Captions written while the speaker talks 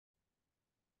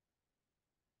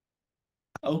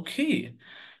Okay.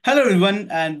 Hello, everyone,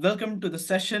 and welcome to the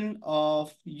session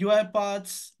of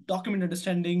UiPath's Document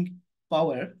Understanding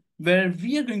Power, where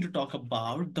we are going to talk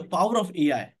about the power of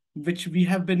AI, which we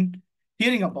have been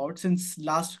hearing about since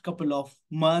last couple of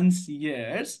months,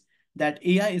 years, that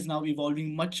AI is now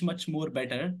evolving much, much more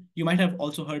better. You might have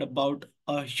also heard about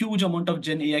a huge amount of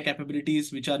Gen AI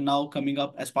capabilities, which are now coming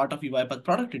up as part of UiPath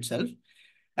product itself.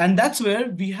 And that's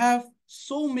where we have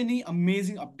so many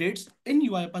amazing updates in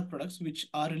UiPath products which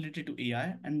are related to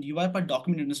AI. And UiPath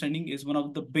Document Understanding is one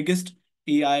of the biggest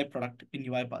AI product in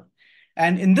UiPath.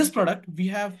 And in this product, we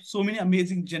have so many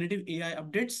amazing generative AI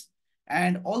updates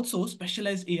and also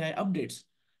specialized AI updates.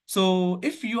 So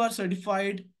if you are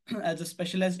certified as a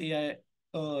specialized AI,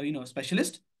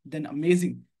 specialist, then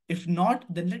amazing. If not,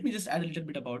 then let me just add a little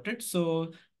bit about it.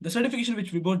 So the certification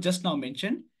which we both just now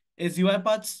mentioned is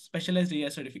UiPath's specialized AI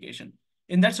certification.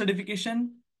 In that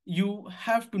certification, you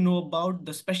have to know about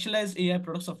the specialized AI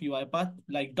products of UiPath,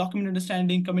 like document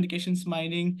understanding, communications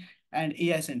mining, and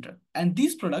AI Center. And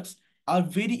these products are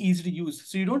very easy to use.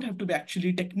 So you don't have to be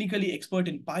actually technically expert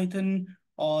in Python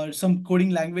or some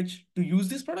coding language to use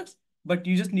these products, but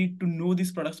you just need to know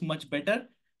these products much better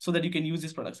so that you can use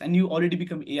these products and you already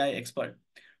become AI expert.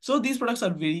 So these products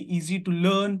are very easy to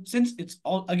learn since it's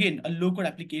all, again, a low-code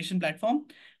application platform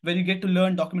where you get to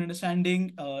learn document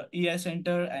understanding, AI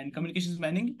Center, and communications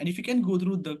mining. And if you can go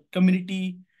through the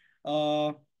community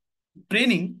uh,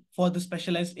 training for the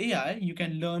specialized AI, you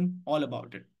can learn all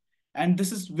about it. And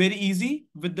this is very easy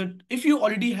with if you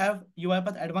already have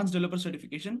UiPath Advanced Developer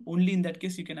Certification, only in that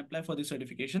case, you can apply for the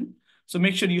certification. So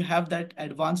make sure you have that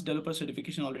Advanced Developer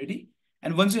Certification already.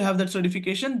 And once you have that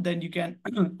certification, then you can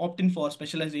opt in for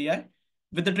specialized AI.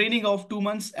 With the training of 2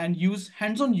 months and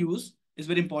hands-on use is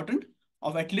very important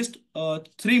of at least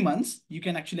 3 months, you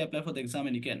can actually apply for the exam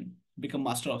and you can become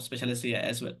master of specialized AI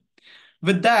as well.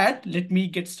 With that, let me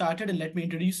get started and let me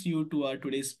introduce you to our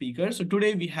today's speaker. So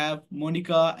today we have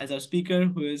Monica as our speaker,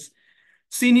 who is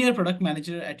Senior Product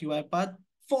Manager at UiPath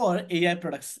for AI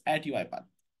products at UiPath,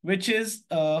 which is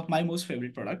my most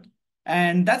favorite product.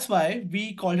 And that's why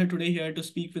we called her today here to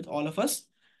speak with all of us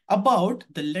about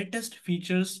the latest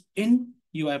features in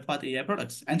UiPath AI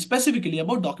products and specifically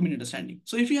about document understanding.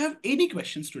 So if you have any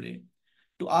questions today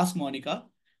to ask Monica,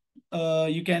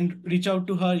 you can reach out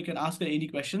to her, you can ask her any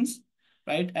questions,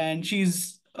 right? And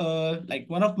she's like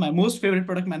one of my most favorite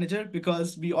product manager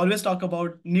because we always talk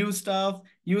about new stuff,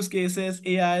 use cases,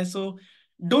 AI. So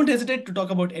don't hesitate to talk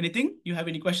about anything. You have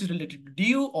any questions related to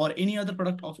DU or any other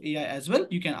product of AI as well,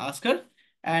 you can ask her.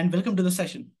 And welcome to the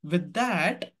session. With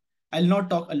that, I'll not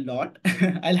talk a lot.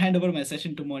 I'll hand over my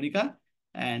session to Monica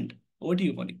and over to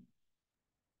you, Monica.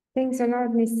 Thanks a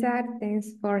lot, Nisar. Thanks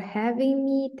for having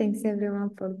me. Thanks everyone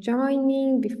for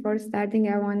joining. Before starting,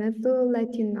 I wanted to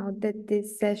let you know that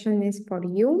this session is for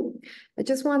you. I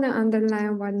just want to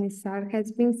underline what Nisar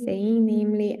has been saying,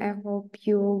 namely, I hope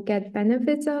you get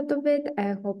benefits out of it.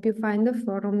 I hope you find a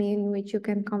forum in which you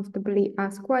can comfortably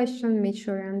ask questions, make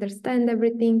sure you understand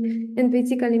everything. And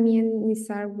basically, me and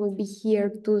Nisar will be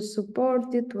here to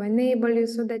support you, to enable you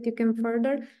so that you can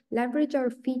further leverage our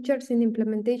features and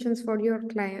implementations for your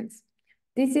clients.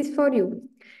 This is for you.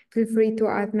 Feel free to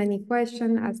ask many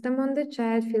questions, ask them on the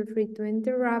chat, feel free to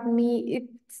interrupt me.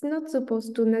 It's not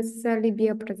supposed to necessarily be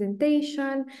a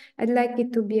presentation. I'd like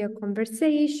it to be a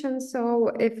conversation. So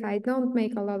if I don't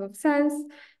make a lot of sense,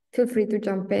 feel free to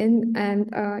jump in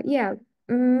and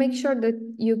make sure that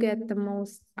you get the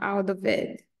most out of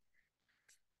it.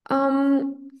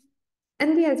 And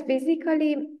yes,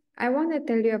 basically, I want to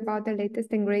tell you about the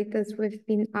latest and greatest we've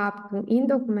been up to in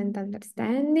document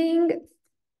understanding,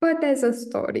 but as a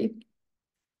story.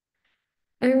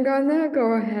 I'm gonna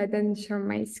go ahead and share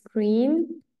my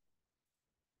screen,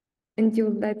 and you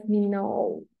let me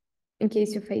know in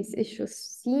case you face issues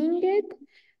seeing it.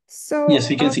 So, Yes,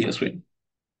 we can see your screen.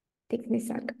 take me a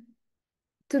second.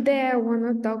 Today, I want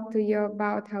to talk to you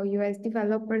about how US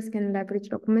developers can leverage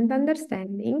document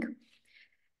understanding.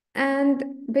 And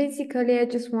basically, I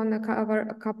just want to cover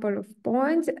a couple of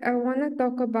points. I want to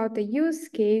talk about a use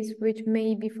case which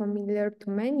may be familiar to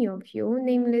many of you,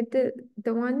 namely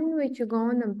the one in which you go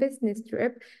on a business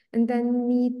trip and then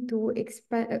need to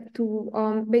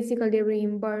basically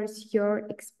reimburse your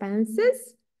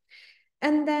expenses,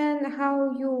 and then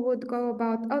how you would go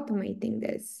about automating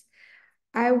this.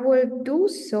 I will do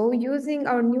so using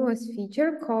our newest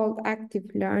feature called Active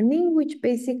Learning, which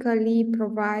basically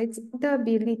provides the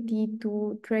ability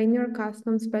to train your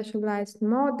custom specialized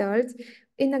models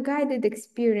in a guided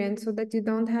experience so that you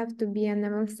don't have to be an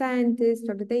ML scientist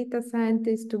or a data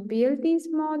scientist to build these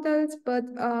models, but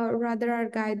rather are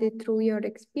guided through your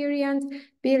experience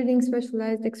building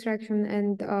specialized extraction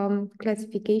and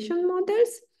classification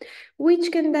models,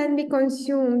 which can then be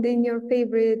consumed in your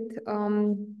favorite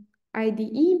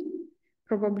IDE,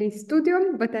 probably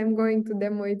Studio, but I'm going to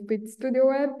demo it with Studio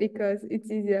Web because it's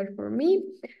easier for me.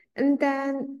 And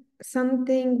then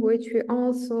something which we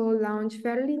also launched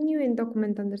fairly new in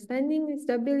document understanding is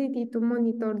the ability to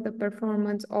monitor the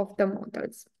performance of the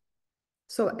models.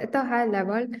 So at a high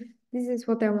level, this is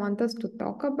what I want us to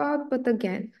talk about. But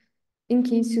again, in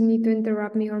case you need to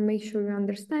interrupt me or make sure you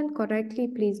understand correctly,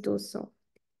 please do so.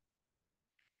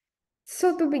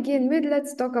 So to begin with,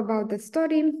 let's talk about the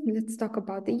story. Let's talk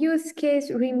about the use case,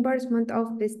 reimbursement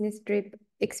of business trip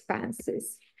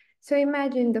expenses. So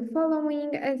imagine the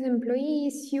following: as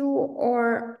employees, you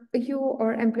or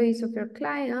employees of your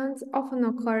clients often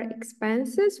occur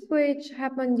expenses which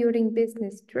happen during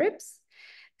business trips,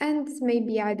 and this may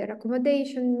be either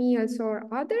accommodation, meals, or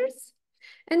others.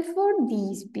 And for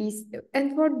these,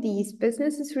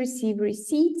 businesses receive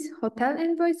receipts, hotel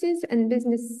invoices, and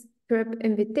business trip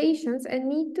invitations and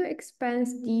need to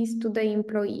expense these to the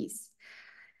employees.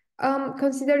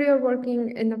 Consider you're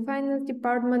working in the finance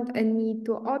department and need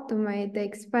to automate the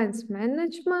expense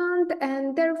management,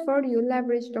 and therefore you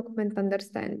leverage document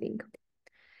understanding.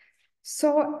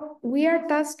 So we are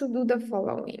tasked to do the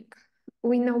following.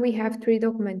 We know we have three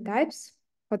document types: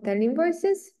 hotel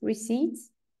invoices,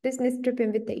 receipts, business trip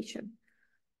invitation.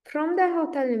 From the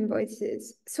hotel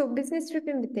invoices, so business trip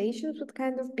invitations would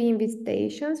kind of be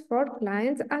invitations for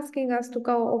clients asking us to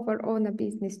go over on a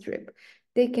business trip.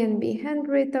 They can be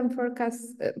handwritten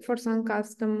for some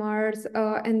customers,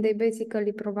 and they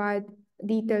basically provide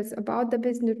details about the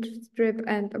business trip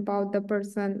and about the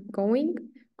person going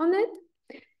on it.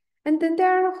 And then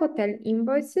there are hotel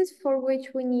invoices for which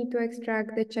we need to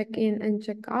extract the check-in and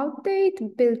check-out date,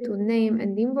 bill to name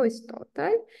and invoice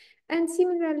total. And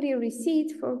similarly,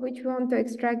 receipts for which we want to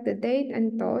extract the date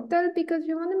and total because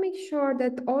we want to make sure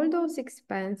that all those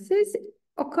expenses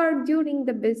occur during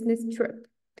the business trip,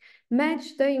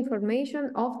 match the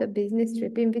information of the business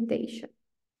trip invitation.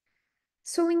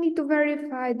 So we need to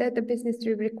verify that the business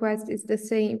trip request is the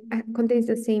same, contains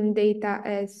the same data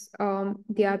as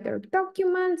the other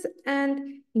documents.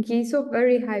 And in case of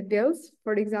very high bills,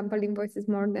 for example, invoices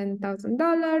more than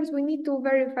 $1,000, we need to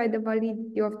verify the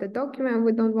validity of the document.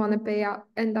 We don't want to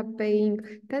end up paying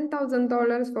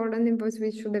 $10,000 for an invoice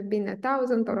which should have been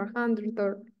 1,000 or 100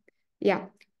 or yeah.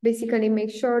 Basically,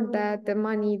 make sure that the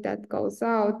money that goes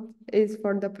out is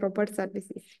for the proper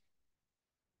services.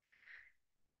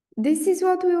 This is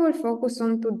what we will focus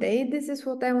on today. This is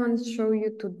what I want to show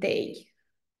you today.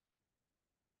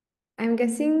 I'm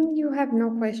guessing you have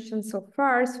no questions so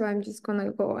far, so I'm just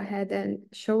gonna go ahead and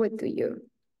show it to you.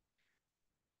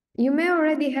 You may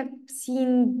already have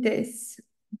seen this.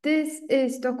 This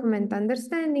is document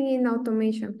understanding in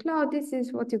Automation Cloud. This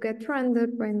is what you get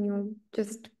rendered when you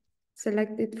just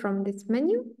select it from this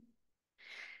menu.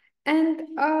 And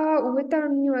with our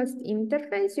newest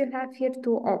interface, you have here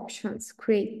two options: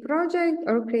 create project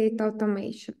or create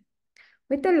automation.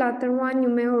 With the latter one, you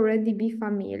may already be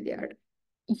familiar.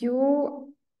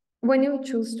 When you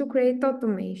choose to create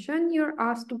automation, you're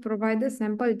asked to provide a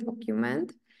sample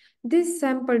document. This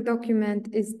sample document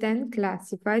is then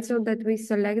classified so that we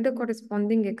select the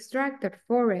corresponding extractor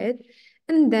for it.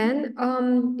 And then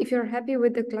if you're happy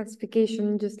with the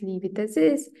classification, just leave it as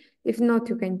is. If not,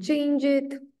 you can change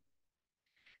it.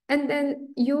 And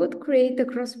then you would create a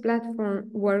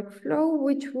cross-platform workflow,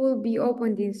 which will be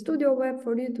opened in Studio Web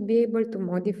for you to be able to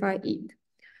modify it.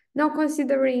 Now,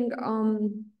 considering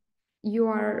you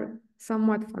are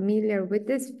somewhat familiar with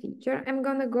this feature, I'm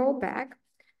gonna go back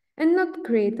and not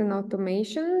create an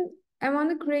automation. I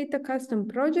wanna create a custom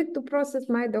project to process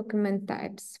my document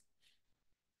types.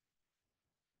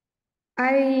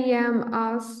 I am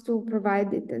asked to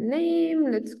provide it a name.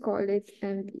 Let's call it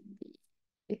MVP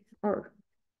or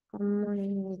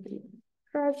community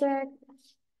project.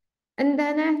 And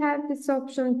then I have this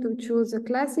option to choose a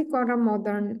classic or a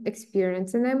modern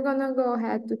experience. And I'm gonna go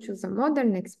ahead to choose a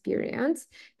modern experience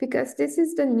because this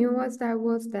is the newest I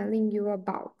was telling you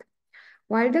about.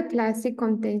 While the classic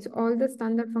contains all the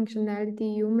standard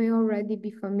functionality you may already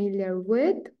be familiar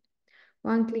with,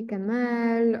 one-click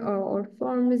ML or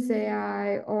Forms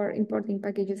AI or importing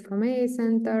packages from AI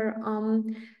Center.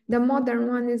 The modern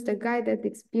one is the guided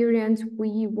experience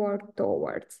we work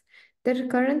towards. There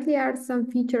currently are some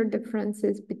feature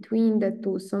differences between the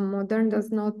two, so modern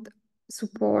does not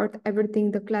support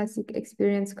everything the classic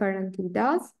experience currently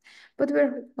does, but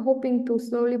we're hoping to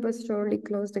slowly but surely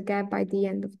close the gap by the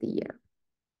end of the year.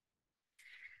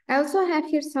 I also have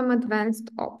here some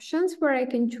advanced options where I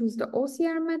can choose the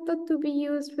OCR method to be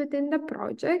used within the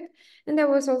project. And I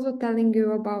was also telling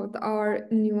you about our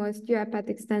newest UiPath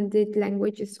Extended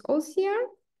Languages OCR.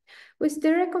 We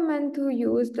still recommend to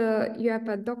use the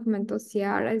UiPath Document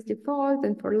OCR as default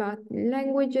and for Latin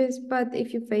languages, but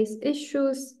if you face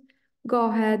issues, go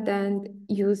ahead and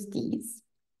use this.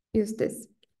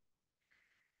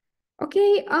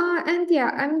 Okay, and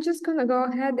yeah, I'm just gonna go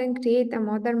ahead and create a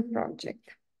modern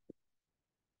project.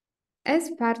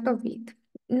 As part of it,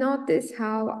 notice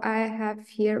how I have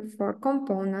here 4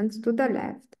 components to the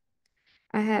left.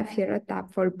 I have here a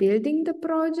tab for building the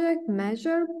project,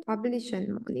 measure, publish,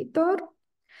 and monitor.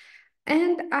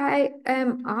 And I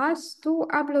am asked to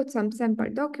upload some sample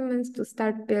documents to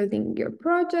start building your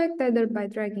project, either by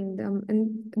dragging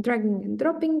and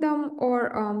dropping them,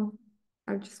 or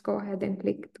I'll just go ahead and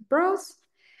click to browse.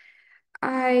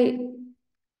 Let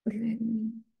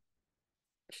me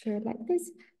share like this.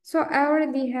 So I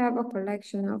already have a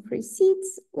collection of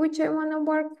receipts which I want to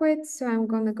work with, so I'm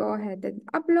going to go ahead and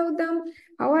upload them.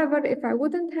 However, if I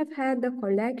wouldn't have had the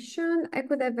collection, I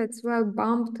could have as well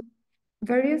bumped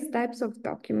various types of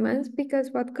documents, because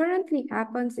what currently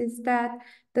happens is that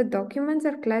the documents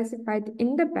are classified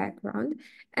in the background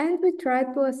and we try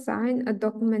to assign a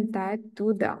document type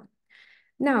to them.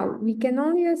 Now, we can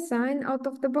only assign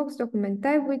out-of-the-box document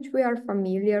type which we are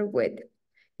familiar with.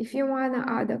 If you want to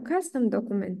add a custom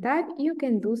document type, you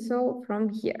can do so from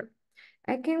here.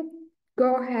 I can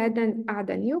go ahead and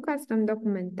add a new custom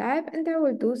document type, and I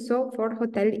will do so for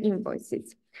hotel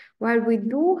invoices. While we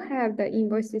do have the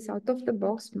invoices out of the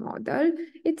box model,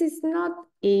 it is not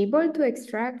able to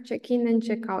extract check-in and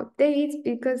check-out dates,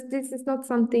 because this is not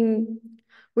something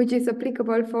which is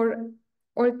applicable for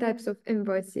all types of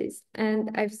invoices.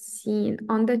 And I've seen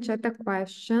on the chat a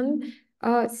question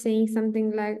saying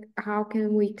something like, how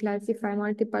can we classify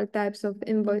multiple types of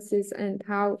invoices and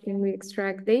how can we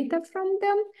extract data from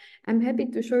them? I'm happy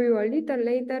to show you a little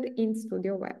later in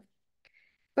Studio Web.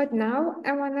 But now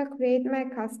I want to create my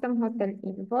custom hotel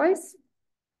invoice.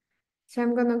 So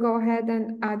I'm going to go ahead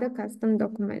and add a custom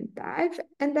document type,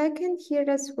 and I can here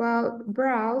as well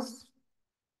browse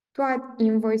to add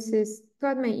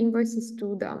my invoices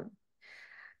to them.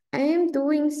 I am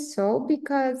doing so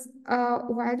because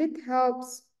while it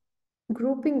helps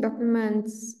grouping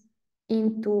documents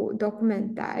into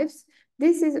document types,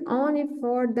 this is only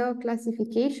for the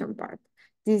classification part.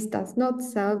 This does not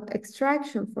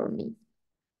self-extraction for me.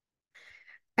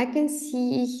 I can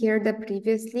see here the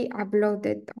previously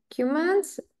uploaded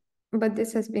documents, but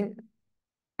this has been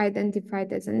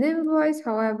identified as an invoice.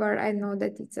 However, I know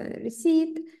that it's a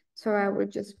receipt, so I will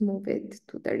just move it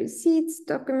to the receipts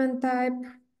document type.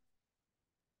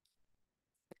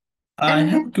 I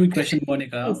have a quick question,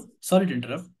 Monica. Please, Sorry to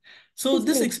interrupt. So please,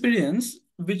 this please. experience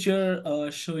which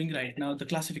you're showing right now, the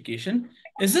classification,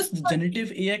 is this the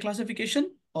generative AI classification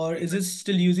or is it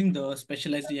still using the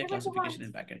specialized AI classification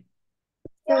in backend?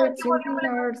 So it's using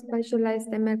our specialized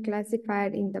ML classifier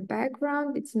in the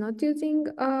background. It's not using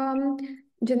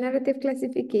generative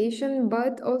classification,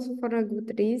 but also for a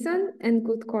good reason and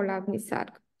good call out, Nisar.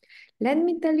 Let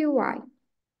me tell you why.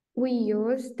 We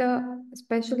use the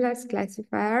specialized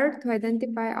classifier to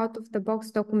identify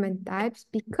out-of-the-box document types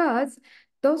because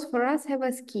those for us have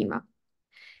a schema.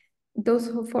 Those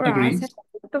for us Agree. have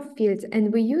a list of fields,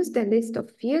 and we use the list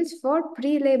of fields for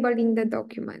pre-labeling the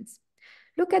documents.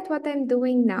 Look at what I'm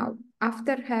doing now.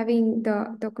 After having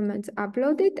the documents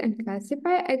uploaded and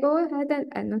classified, I go ahead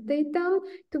and annotate them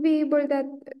to be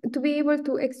able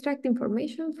to extract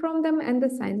information from them and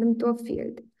assign them to a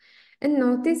field. And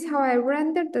notice how I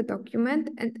render the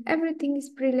document and everything is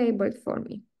pre-labeled for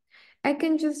me. I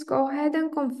can just go ahead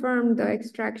and confirm the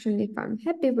extraction if I'm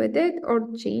happy with it or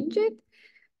change it.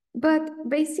 But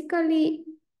basically,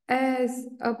 as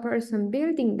a person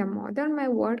building the model, my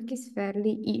work is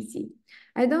fairly easy.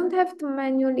 I don't have to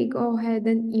manually go ahead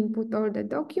and input all the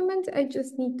documents. I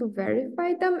just need to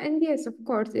verify them. And yes, of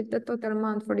course, if the total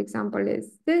amount, for example,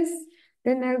 is this,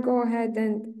 then I'll go ahead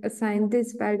and assign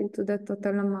this value to the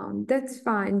total amount. That's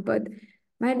fine, but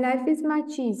my life is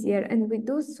much easier, and we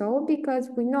do so because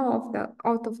we know of the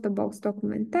out-of-the-box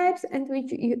document types, and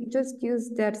we just use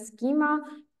their schema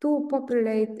to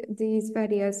populate these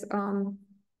various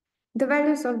the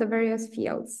values of the various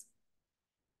fields.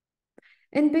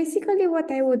 And basically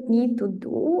what I would need to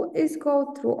do is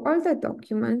go through all the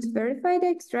documents, verify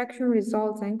the extraction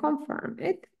results and confirm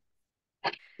it.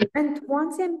 And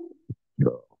once I'm...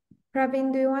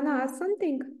 Praveen, do you want to ask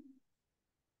something?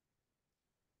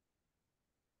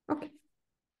 Okay,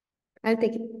 I'll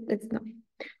take it. Let's know.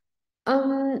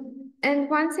 And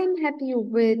once I'm happy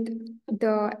with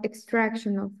the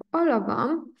extraction of all of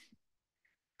them,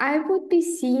 I would be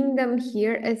seeing them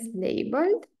here as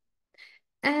labeled,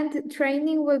 and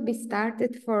training will be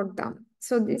started for them.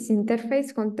 So this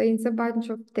interface contains a bunch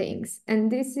of things,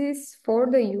 and this is for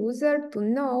the user to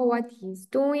know what he's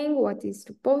doing, what he's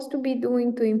supposed to be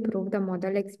doing to improve the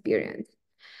model experience.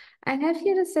 I have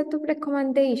here a set of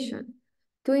recommendations.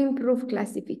 To improve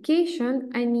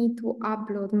classification, I need to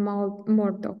upload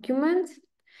more documents.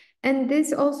 And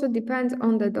this also depends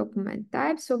on the document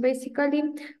type. So basically,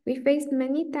 we faced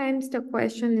many times the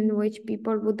question in which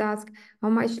people would ask, how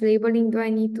much labeling do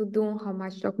I need to do? How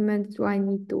much documents do I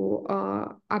need to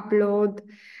upload?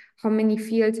 How many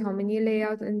fields, how many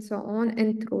layouts, and so on.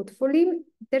 And truthfully,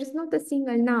 there's not a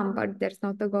single number, there's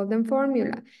not a golden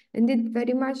formula. And it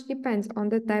very much depends on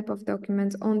the type of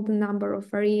documents, on the number of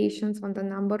variations, on the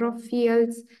number of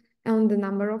fields, on the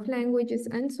number of languages,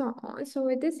 and so on. So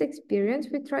with this experience,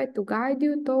 we try to guide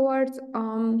you towards a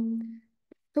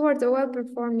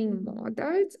well-performing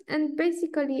models. And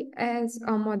basically, as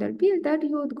a model builder,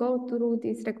 you would go through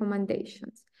these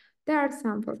recommendations. There are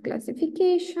some for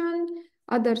classification,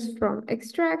 others from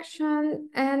extraction,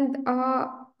 and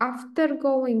after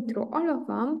going through all of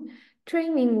them,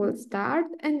 training will start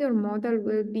and your model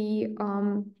will be,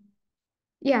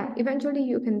 eventually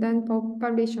you can then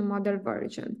publish a model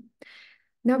version.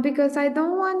 Now, because I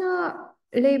don't want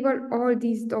to label all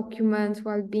these documents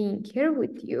while being here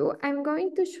with you, I'm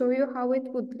going to show you how it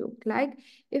would look like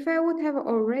if I would have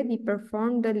already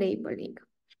performed the labeling.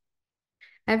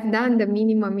 I've done the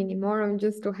minimum minimorum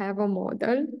just to have a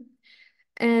model,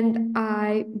 and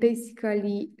I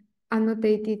basically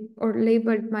annotated or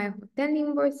labeled my hotel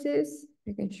invoices.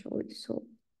 I can show you. So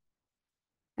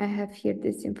I have here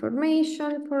this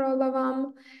information for all of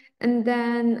them. And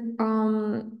then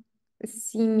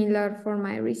similar for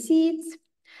my receipts.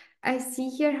 I see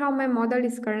here how my model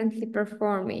is currently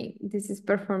performing. This is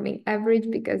performing average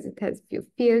because it has few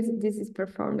fields. This is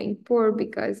performing poor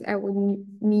because I would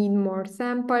need more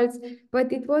samples,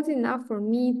 but it was enough for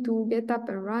me to get up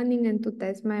and running and to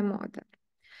test my model.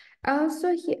 I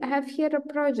also have here a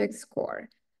project score.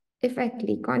 If I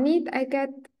click on it,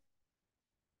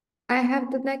 I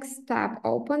have the next tab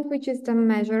opened, which is the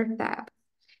measure tab.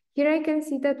 Here I can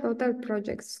see the total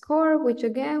project score, which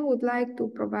again would like to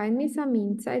provide me some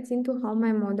insights into how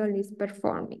my model is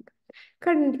performing.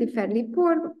 Currently fairly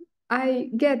poor. I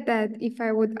get that if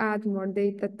I would add more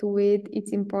data to it,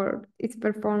 its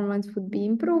performance would be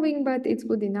improving, but it's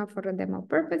good enough for demo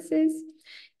purposes.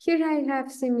 Here I have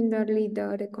similarly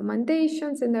the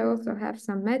recommendations, and I also have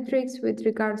some metrics with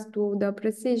regards to the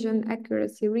precision,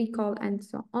 accuracy, recall, and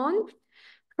so on.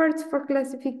 First for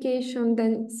classification,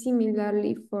 then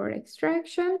similarly for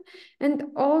extraction, and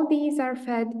all these are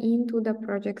fed into the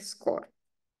project score.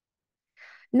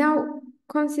 Now,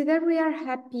 consider we are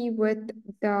happy with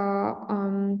the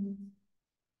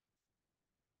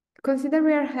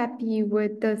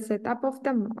setup of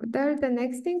the model. The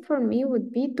next thing for me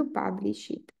would be to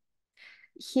publish it.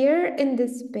 Here in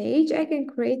this page, I can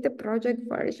create a project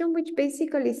version, which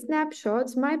basically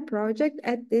snapshots my project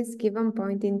at this given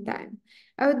point in time.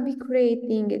 I would be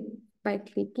creating it by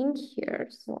clicking here.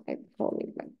 So I call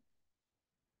it like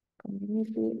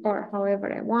community or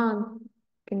however I want. It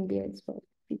can be as well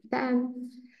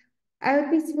 10. I would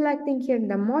be selecting here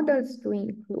the models to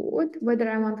include,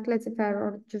 whether I want classifier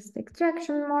or just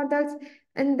extraction models.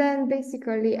 And then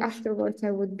basically afterwards, I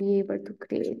would be able to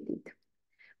create it.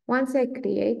 Once I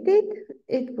create it,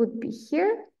 it would be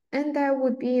here and I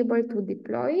would be able to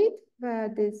deploy it via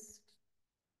this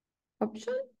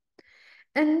option.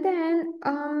 And then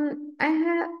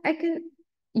I can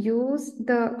use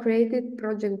the created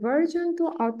project version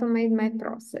to automate my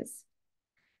process.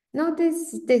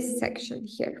 Notice this section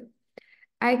here.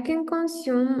 I can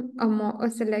consume a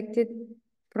selected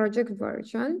project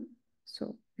version,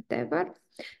 so whatever,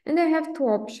 and I have two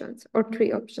options, or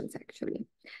three options actually.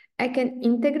 I can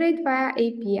integrate via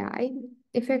API.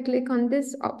 If I click on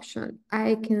this option,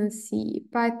 I can see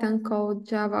Python code,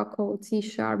 Java code, C#,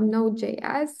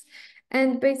 Node.js,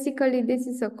 and basically this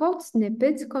is a code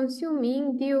snippet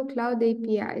consuming DO Cloud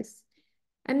APIs.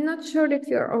 I'm not sure if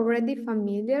you're already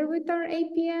familiar with our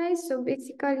APIs. So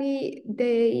basically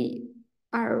they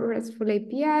are RESTful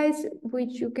APIs,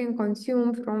 which you can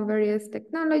consume from various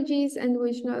technologies and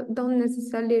which don't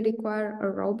necessarily require a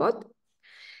robot.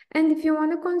 And if you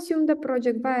want to consume the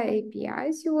project via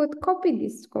APIs, you would copy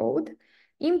this code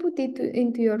input it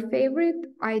into your favorite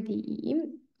IDE,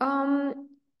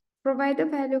 provide a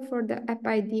value for the app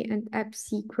ID and app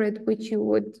secret, which you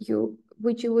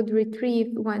would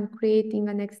retrieve when creating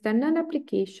an external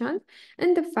application,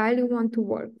 and the file you want to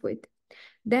work with.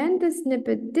 Then the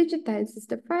snippet digitizes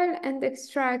the file and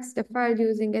extracts the file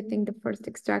using getting the first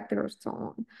extractor or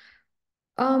so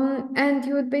on. And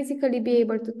you would basically be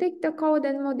able to take the code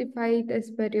and modify it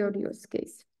as per your use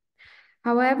case.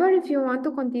 However, if you want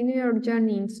to continue your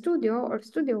journey in Studio or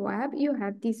Studio Web, you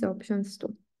have these options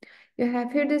too. You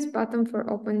have here this button for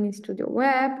Open in Studio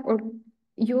Web, or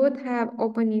you would have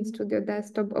Open in Studio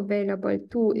Desktop available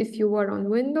too if you were on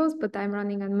Windows, but I'm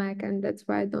running on Mac and that's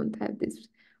why I don't have this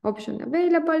option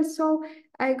available. So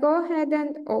I go ahead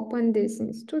and open this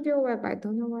in Studio Web. I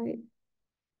don't know why.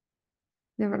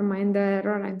 Never mind the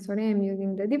error. I'm sorry, I'm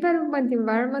using the development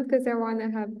environment because I want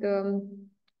to have the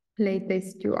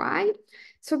latest UI.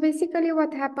 So basically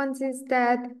what happens is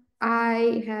that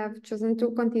I have chosen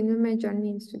to continue my journey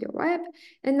in Studio Web,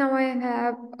 and now I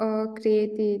have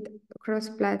created a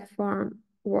cross-platform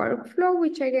workflow,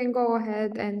 which I can go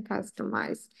ahead and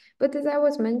customize. But as I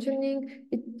was mentioning,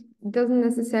 it doesn't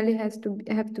necessarily have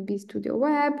to be Studio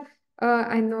Web.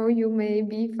 I know you may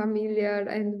be familiar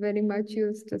and very much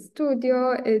used to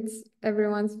Studio. It's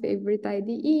everyone's favorite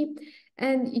IDE.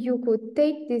 And you could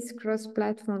take this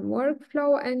cross-platform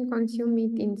workflow and consume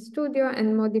it in Studio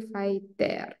and modify it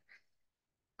there.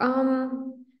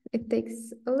 It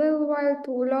takes a little while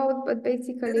to load, but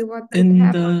basically what would In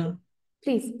happen, the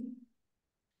please.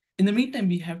 in the meantime,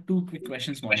 we have two quick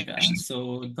questions, Monica.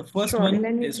 So the first Sure, let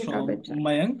one me is check out the from chat.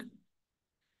 Mayank.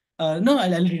 No,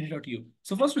 I'll read it out to you.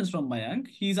 So first one is from Mayank.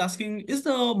 He's asking, is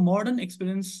the modern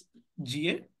experience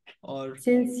GA or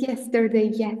Since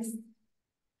yesterday, yes.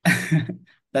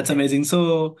 That's amazing.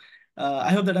 So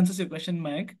I hope that answers your question,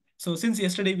 Mayank. So since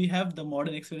yesterday we have the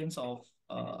modern experience of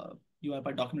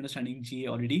UiPath Document Understanding GA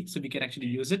already, so we can actually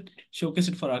use it, showcase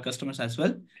it for our customers as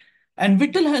well. And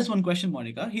Vittal has one question,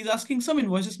 Monica. He's asking some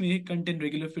invoices may contain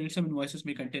regular fields, some invoices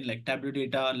may contain like tableau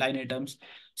data, line items.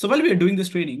 So while we are doing this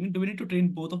training, do we need to train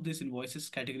both of these invoices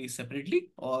categories separately,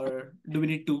 or do we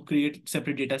need to create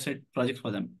separate data set projects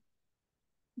for them?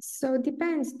 So it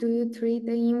depends. Do you treat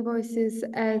the invoices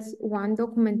as one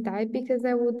document type? Because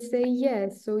I would say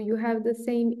yes. So you have the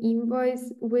same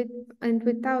invoice with and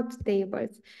without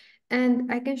tables.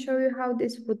 And I can show you how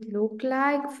this would look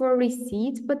like for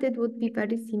receipts, but it would be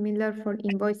very similar for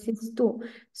invoices too.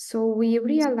 So we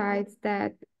realized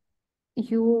that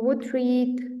you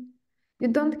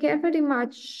don't care very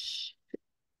much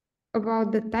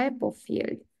about the type of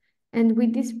field. And we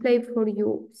display for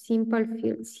you simple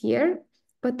fields here,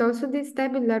 but also these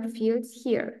tabular fields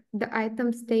here, the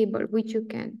items table, which you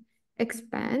can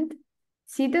expand,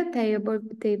 see the table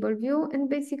view, and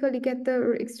basically get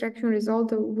the extraction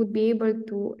result would be able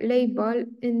to label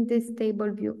in this table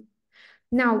view.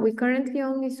 Now, we currently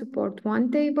only support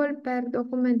one table per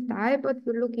document type, but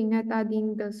we're looking at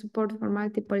adding the support for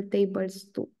multiple tables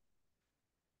too.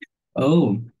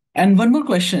 Oh, and one more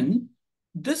question.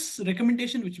 This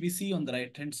recommendation, which we see on the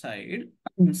right-hand side,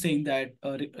 saying that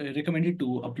recommended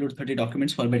to upload 30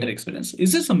 documents for better experience.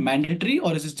 Is this a mandatory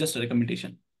or is this just a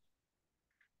recommendation?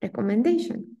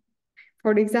 Recommendation.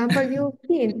 For example, you've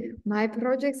seen my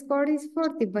project score is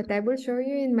 40, but I will show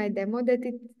you in my demo that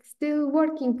it's still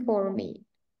working for me.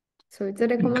 So it's a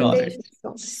Got recommendation.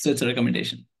 it. So it's a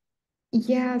recommendation.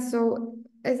 Yeah, so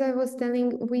as I was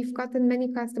telling, we've gotten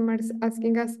many customers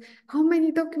asking us, how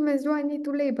many documents do I need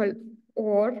to label?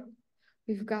 Or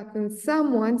we've gotten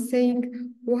someone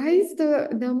saying, why is the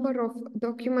number of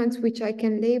documents which I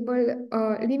can label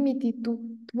limited to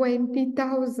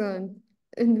 20,000?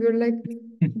 And we're like,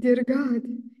 dear God,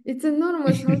 it's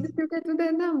enormous. How did you get to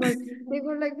that number? They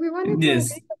were like, we wanted to be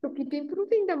Yes. able to keep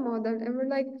improving the model. And we're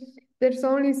like, there's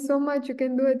only so much you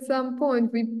can do at some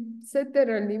point. We set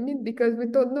there a limit because we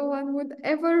thought no one would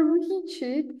ever reach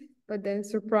it, but then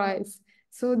surprise.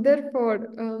 So therefore,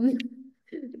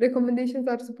 recommendations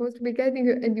are supposed to be guiding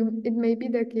you, and it may be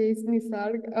the case,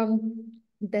 Nisarg,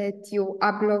 that you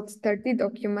upload 30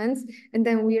 documents and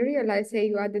then we realize, hey,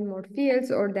 you added more fields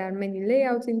or there are many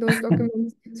layouts in those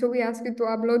documents. So we ask you to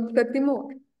upload 30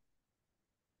 more.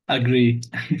 Agree.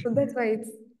 So that's why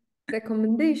it's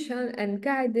recommendation and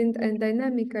guidance and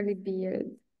dynamically built.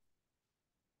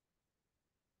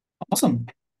 Awesome.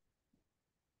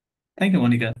 Thank you,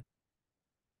 Monica.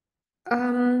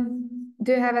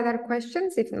 Do you have other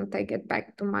questions? If not, I get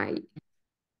back to my.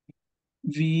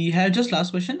 We have just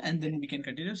last question and then we can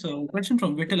continue. So question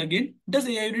from Vittal again. Does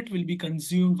AI unit will be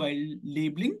consumed while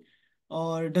labeling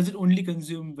or does it only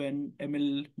consume when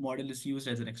ML model is used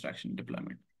as an extraction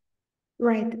deployment?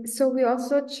 Right. So we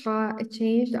also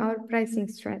changed our pricing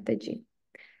strategy.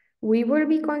 We will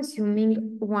be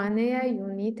consuming one AI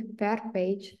unit per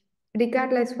page,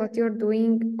 regardless what you're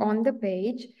doing on the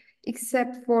page,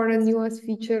 except for a newest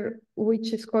feature,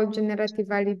 which is called generative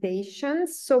validation.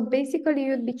 So basically,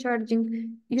 you'd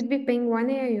be paying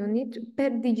one AI unit per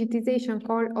digitization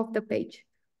call of the page.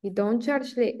 We don't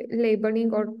charge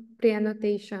labeling or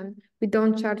pre-annotation. We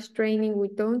don't charge training. We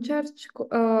don't charge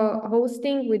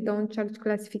hosting. We don't charge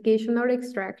classification or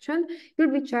extraction.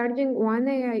 You'll be charged one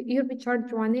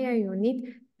AI unit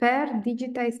per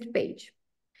digitized page.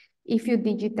 If you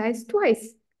digitize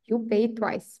twice, you pay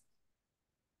twice.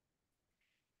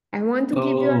 I want to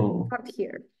give you a Oh. thought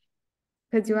here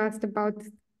because you asked about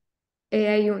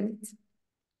AI units.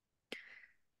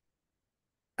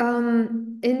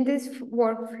 In this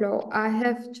workflow, I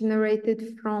have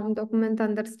generated from document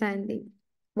understanding.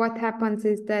 What happens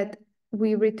is that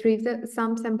we retrieve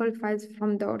some sample files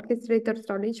from the orchestrator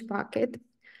storage bucket.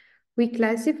 We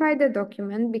classify the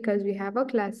document because we have a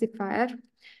classifier,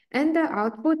 and the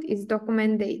output is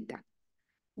document data.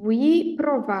 We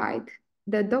provide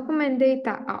the document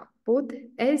data output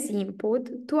as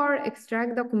input to our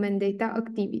extract document data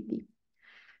activity.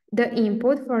 The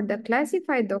input for the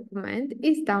classified document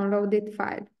is downloaded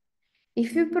file.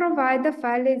 If you provide the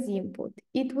file as input,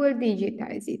 it will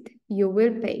digitize it. You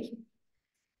will pay.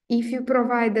 If you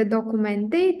provide the document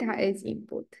data as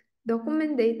input,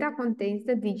 document data contains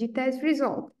the digitized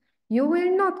result. You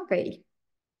will not pay.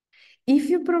 If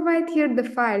you provide here the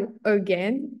file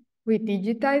again, we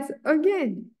digitize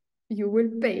again. You will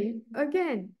pay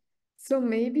again. So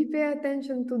maybe pay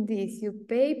attention to this. You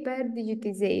pay per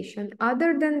digitization.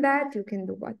 Other than that, you can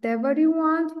do whatever you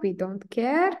want. We don't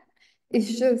care.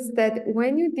 It's just that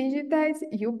when you digitize,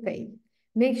 you pay.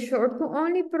 Make sure to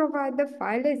only provide the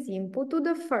file as input to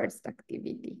the first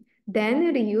activity.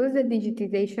 Then reuse the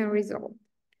digitization result.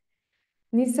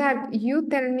 Nisar, you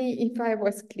tell me if I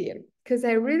was clear, because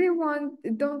I really want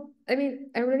to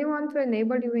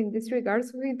enable you in this regard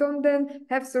so we don't then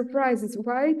have surprises.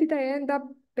 Why did I end up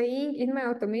paying in my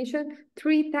automation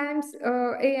 3 times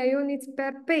AI units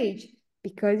per page?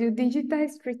 Because you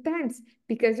digitized 3 times,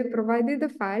 because you provided the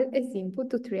file as input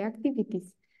to 3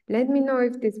 activities. Let me know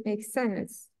if this makes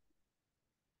sense.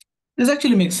 This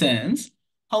actually makes sense.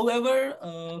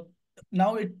 However,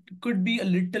 now it could be a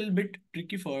little bit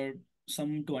tricky for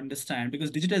some to understand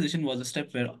because digitization was a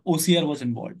step where OCR was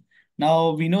involved.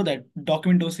 Now we know that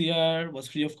document OCR was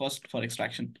free of cost for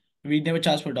extraction. We never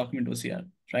charge for document OCR,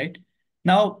 right?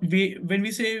 Now when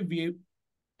we say we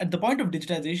at the point of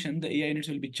digitization, the AI units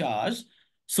will be charged.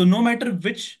 So no matter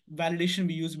which validation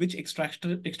we use, which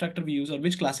extractor we use, or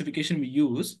which classification we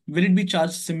use, will it be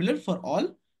charged similar for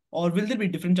all? Or will there be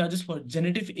different charges for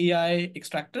generative AI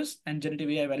extractors and generative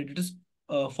AI validators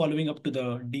following up to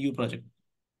the DU project?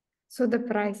 So the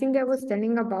pricing I was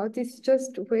telling about is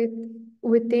just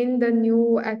within the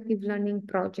new active learning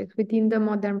project, within the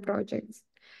modern projects.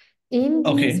 In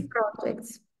these Okay.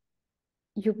 projects,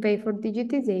 you pay for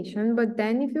digitization, but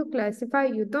then if you classify,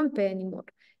 you don't pay anymore.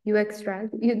 You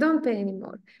extract, you don't pay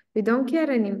anymore. We don't care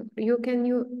anymore.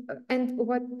 And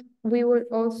what we will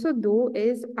also do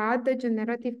is add the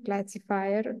generative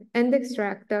classifier and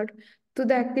extractor to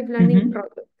the active learning Mm-hmm.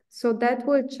 project. So that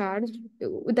will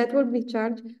be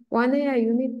charged one AI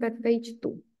unit per page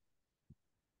two.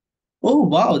 Oh,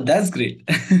 wow, that's great.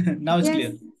 Now it's Yes, clear.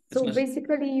 It's so much.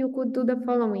 basically you could do the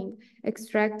following.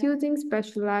 Extract using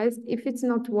specialized. If it's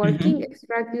not working, Mm-hmm.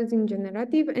 extract using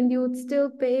generative, and you would still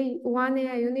pay one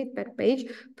AI unit per page,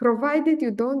 provided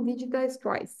you don't digitize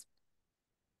twice.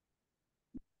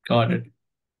 Got it.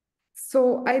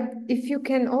 So if you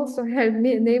can also help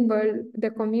me enable the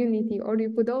community, or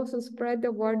you could also spread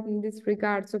the word in this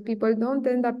regard so people don't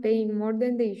end up paying more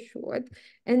than they should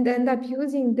and end up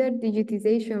using their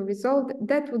digitization result,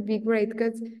 that would be great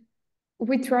because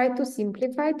we try to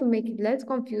simplify to make it less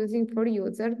confusing for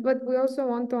users, but we also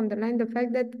want to underline the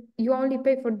fact that you only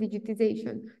pay for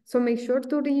digitization. So make sure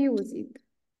to reuse it.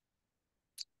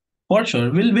 For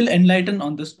sure. We'll enlighten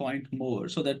on this point more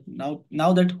so that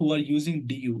now that who are using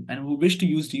DU and who wish to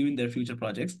use DU in their future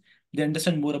projects, they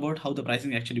understand more about how the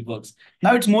pricing actually works.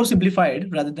 Now it's more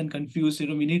simplified rather than confused.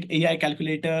 We need AI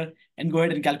calculator and go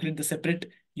ahead and calculate the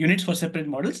separate units for separate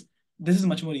models. This is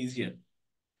much more easier.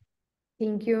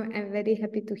 Thank you. I'm very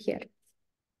happy to hear.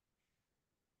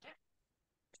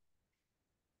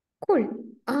 Cool.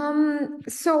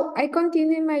 So I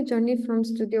continue my journey from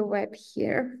Studio Web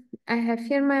here. I have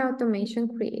here my automation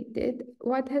created.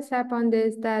 What has happened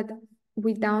is that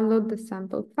we download the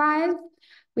sample file.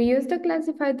 We use the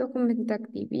classified document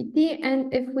activity,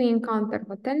 and if we encounter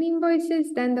hotel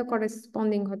invoices, then the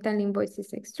corresponding hotel invoice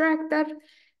is extracted,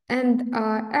 and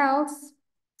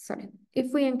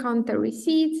if we encounter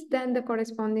receipts, then the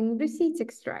corresponding receipts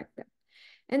extracted.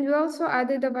 And we also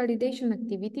added a validation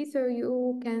activity so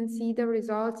you can see the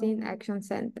results in Action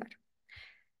Center.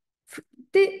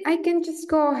 I can just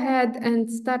go ahead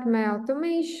and start my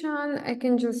automation. I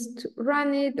can just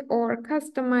run it or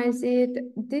customize it.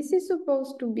 This is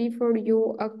supposed to be for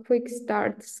you a quick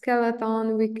start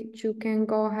skeleton, which you can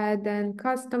go ahead and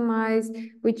customize,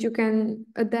 which you can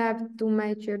adapt to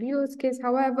match your use case.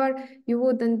 However, you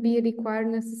wouldn't be required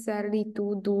necessarily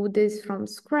to do this from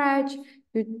scratch.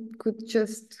 You could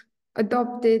just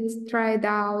adopt it, try it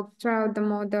out, try out the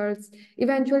models.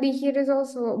 Eventually, here is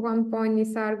also one point,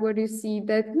 Nisar, where you see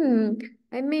that,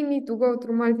 I may need to go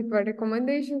through multiple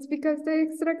recommendations because the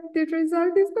extracted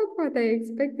result is not what I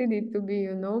expected it to be,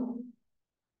 you know?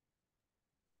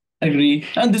 Agree.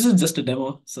 And this is just a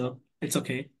demo, so it's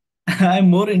okay. I'm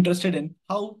more interested in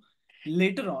how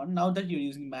later on, now that you're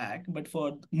using Mac, but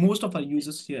for most of our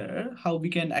users here, how we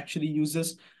can actually use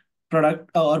this product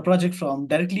or project from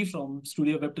directly from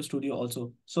Studio Web to Studio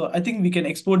also. So I think we can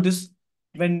export this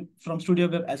when from Studio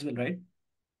Web as well, right?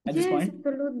 At this Yes, point.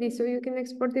 absolutely. So you can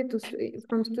export it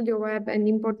from Studio Web and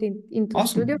import it into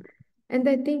Studio. Awesome. And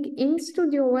I think in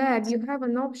Studio Web, you have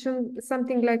an option,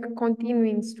 something like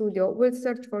continuing Studio. We'll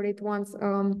search for it once,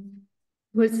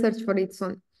 we'll search for it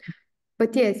soon.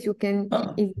 But yes, you can,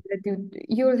 Oh,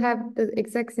 you'll have the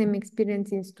exact same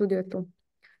experience in Studio too.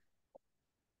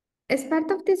 As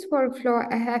part of this workflow,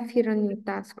 I have here a new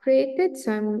task created.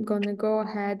 So I'm gonna go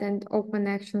ahead and open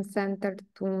Action Center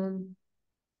to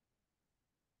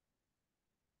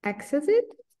access it.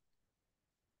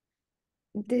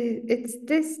 It's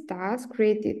this task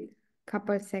created a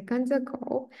couple seconds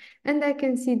ago, and I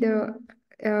can see the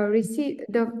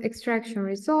extraction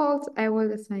results. I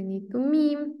will assign it to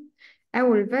me. I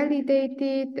will validate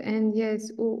it, and yes,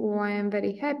 I am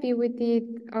very happy with it.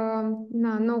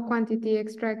 No quantity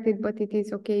extracted, but it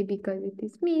is okay because it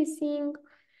is missing.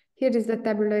 Here is the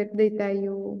tabular data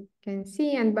you can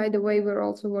see, and by the way, we're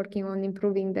also working on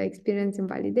improving the experience in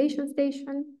validation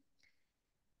station.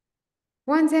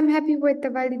 Once I'm happy with the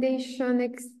validation,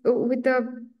 with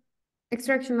the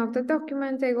extraction of the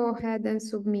document, I go ahead and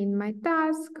submit my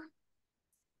task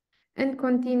and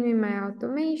continue my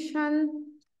automation.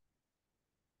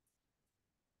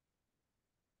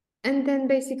 And then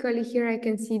basically here I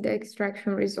can see the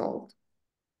extraction result.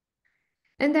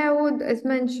 And I would, as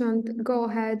mentioned, go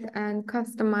ahead and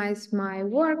customize my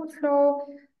workflow.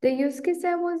 The use case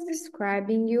I was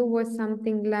describing you was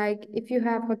something like if you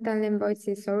have hotel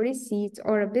invoices or receipts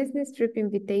or a business trip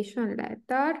invitation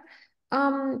letter,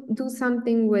 do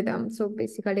something with them. So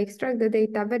basically extract the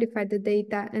data, verify the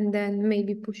data, and then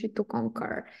maybe push it to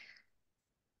Concur.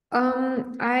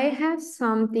 I have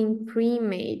something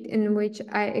pre-made in which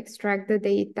I extract the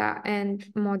data and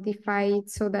modify it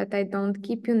so that I don't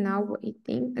keep you now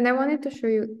waiting. And I wanted to show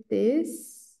you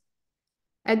this.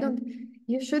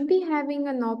 You should be having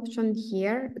an option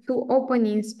here to open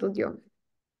in Studio.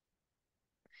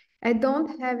 I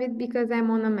don't have it because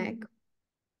I'm on a Mac.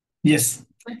 yes.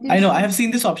 But you I know. I should, have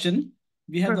seen this option.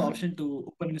 We have the perfect, option to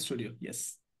open in the studio.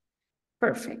 Yes.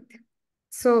 perfect.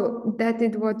 So that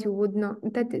is what you would not,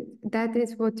 that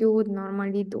is what you would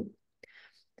normally do.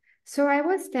 So I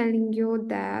was telling you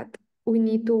that we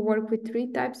need to work with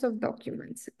three types of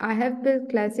documents. I have built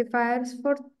classifiers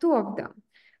for two of them.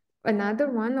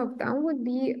 Another one of them would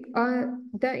be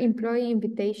the employee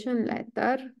invitation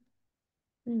letter.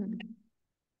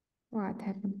 What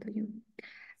happened to you?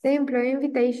 The employee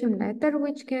invitation letter,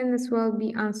 which can as well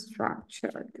be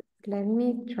unstructured. Let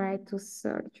me try to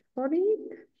search for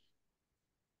it.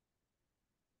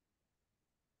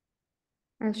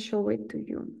 I'll show it to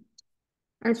you.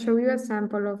 I'll show you a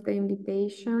sample of the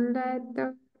invitation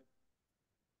letter.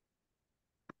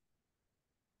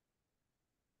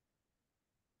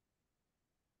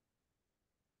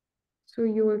 So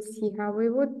you will see how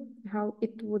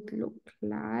it would look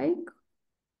like.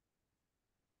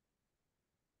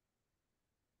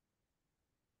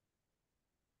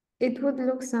 It would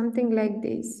look something like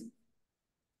this.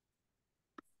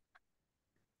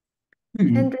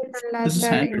 Handwritten This is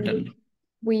letter in which handwritten.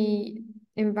 we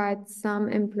invite some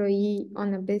employee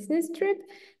on a business trip.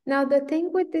 Now, the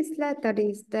thing with this letter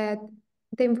is that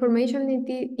the information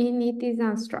in it is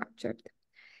unstructured.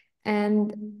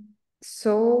 And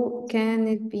so can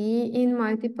it be in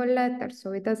multiple letters?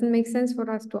 So it doesn't make sense for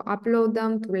us to upload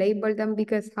them, to label them,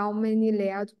 because how many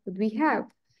layouts would we have?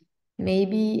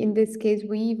 Maybe in this case,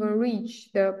 we even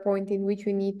reach the point in which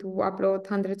we need to upload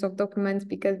hundreds of documents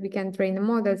because we can train a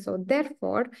model. So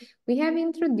therefore, we have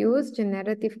introduced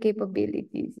generative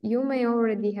capabilities. You may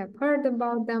already have heard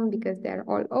about them because they're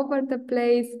all over the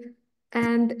place.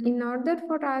 And in order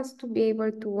for us to be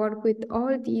able to work with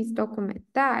all these document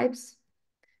types,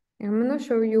 I'm going to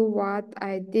show you what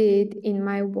I did in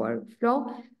my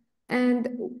workflow. And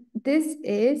this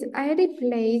is, I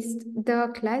replaced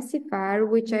the classifier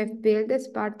which I've built as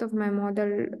part of my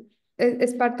model,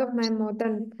 as part of my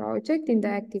modern project in the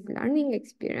active learning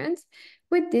experience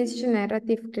with this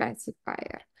generative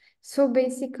classifier. So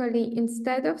basically,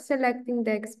 instead of selecting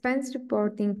the expense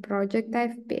reporting project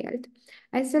I've built,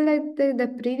 I selected the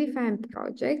predefined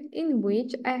project in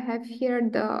which I have here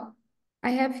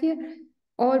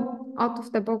all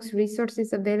out-of-the-box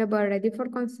resources available ready for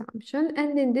consumption,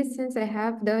 and in this sense, I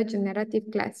have the generative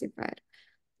classifier.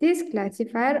 This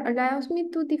classifier allows me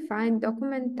to define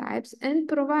document types and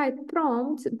provide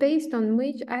prompts based on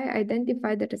which I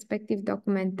identify the respective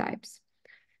document types.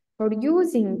 For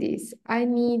using this, I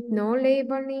need no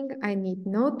labeling, I need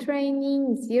no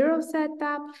training, zero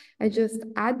setup. I just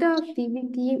add the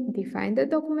activity, define the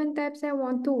document types I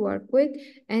want to work with,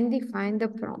 and define the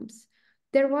prompts.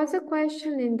 There was a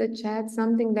question in the chat,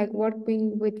 something like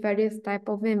working with various type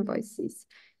of invoices.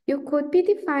 You could be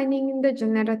defining in the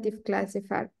generative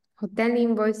classifier hotel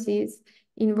invoices,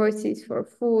 invoices for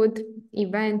food,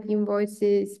 event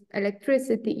invoices,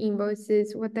 electricity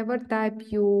invoices, whatever type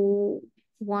you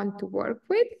want to work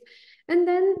with. And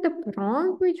then the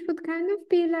prompt, which would kind of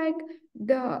be like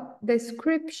the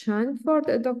description for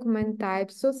the document type.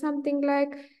 So something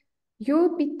like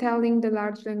you'll be telling the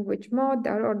large language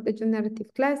model or the generative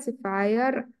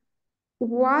classifier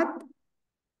what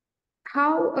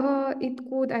how it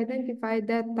could identify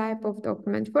that type of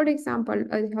document. For example,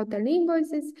 a hotel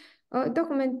invoices,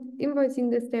 document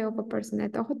invoicing the stay of a person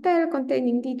at a hotel,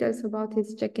 containing details about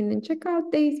his check-in and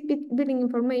check-out days, billing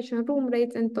information, room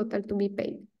rates, and total to be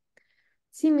paid.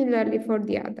 Similarly for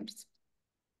the others.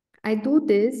 I do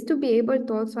this to be able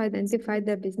to also identify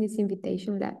the business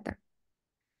invitation letter.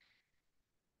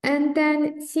 And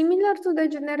then similar to the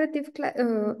generative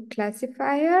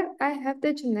classifier, I have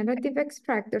the generative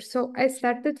extractor. So I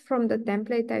started from the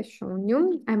template I've shown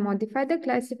you. I modified the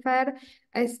classifier.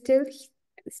 I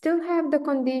still have the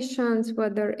conditions,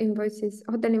 whether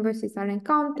hotel invoices are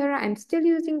encountered. I'm still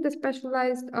using the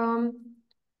specialized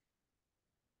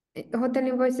hotel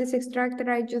invoices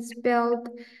extractor I just built.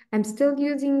 I'm still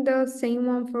using the same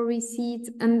one for receipts.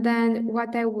 And then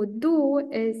what I would do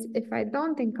is if I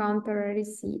don't encounter a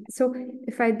receipt, so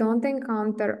if I don't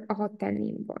encounter a hotel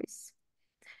invoice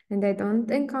and I don't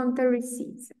encounter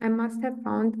receipts, I must have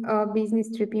found a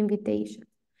business trip invitation.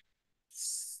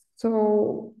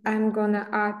 So I'm gonna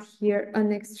add here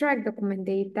an extract document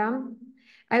data.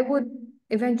 I would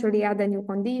eventually add a new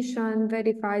condition,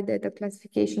 verify that the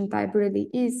classification type really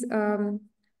is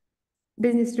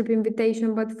business trip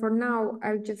invitation, but for now,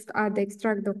 I'll just add the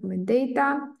extract document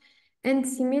data. And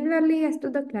similarly as to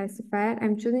the classifier,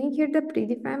 I'm choosing here the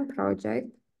predefined project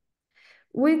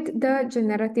with the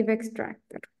generative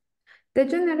extractor. The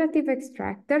generative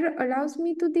extractor allows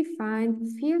me to define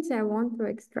fields I want to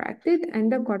extract it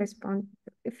and the corresponding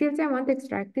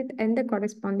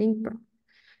prompt.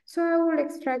 So I will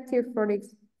extract here,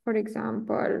 for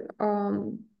example,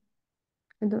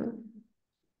 the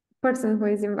person who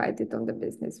is invited on the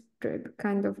business trip,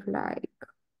 kind of like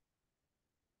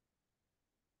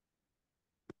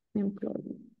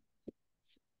employee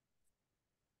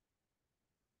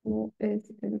who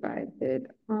is invited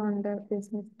on the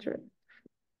business trip.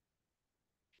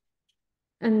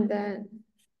 And then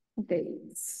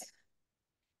dates.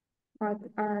 What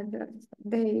are the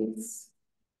dates?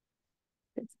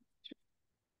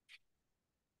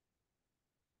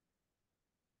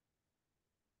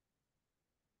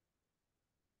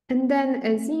 And then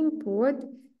as input,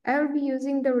 I'll be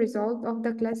using the result of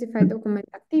the classified document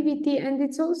activity, and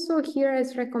it's also here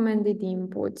as recommended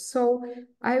input. So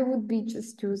I would be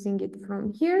just using it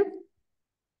from here.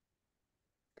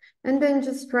 And then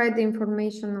just write the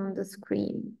information on the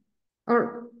screen.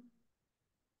 Or,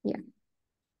 yeah.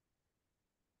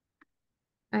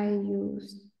 I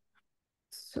used,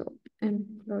 so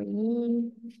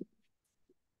employee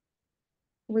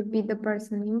would be the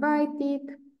person invited.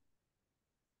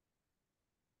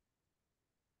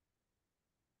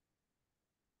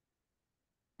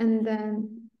 And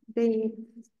then they,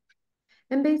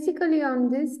 and basically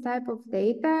on this type of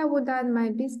data, I would add my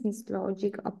business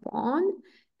logic upon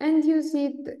and use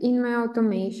it in my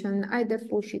automation, either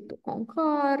push it to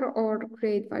Concur or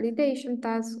create validation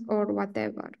tasks or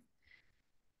whatever.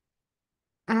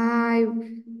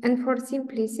 And for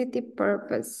simplicity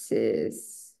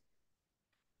purposes,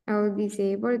 I will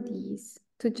disable these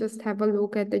to just have a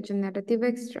look at the generative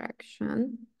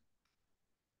extraction.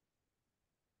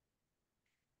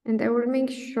 And I will make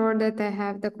sure that I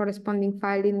have the corresponding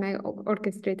file in my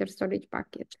orchestrator storage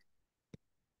bucket,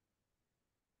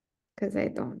 because I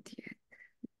don't yet.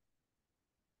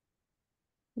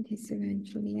 This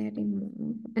eventually I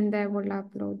remove, and I will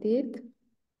upload it.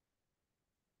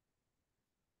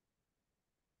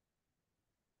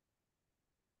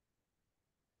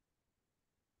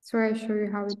 So I show you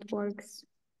how it works.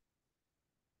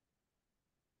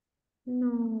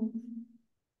 No.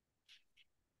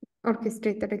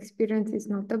 Orchestrator experience is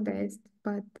not the best,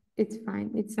 but it's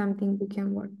fine. It's something we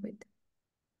can work with.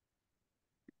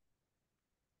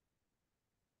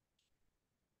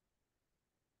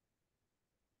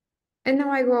 And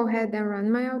now I go ahead and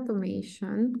run my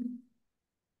automation.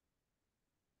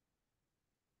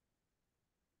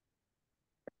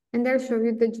 And I'll show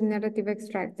you the generative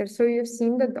extractor. So you've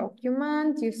seen the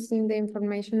document, you've seen the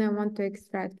information I want to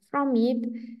extract from it.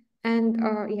 And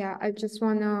yeah, I just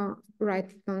wanna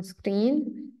write it on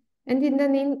screen. And in the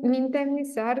meantime,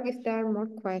 Nisar, if there are more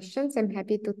questions, I'm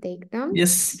happy to take them.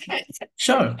 Yes,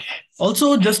 sure.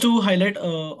 Also, just to highlight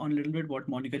on a little bit what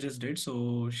Monica just did.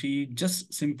 So she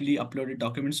just simply uploaded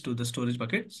documents to the storage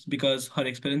buckets because her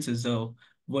experience is a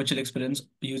virtual experience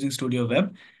using Studio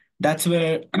Web. That's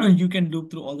where you can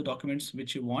loop through all the documents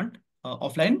which you want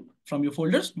offline from your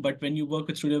folders. But when you work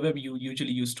with Studio Web, you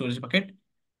usually use storage bucket.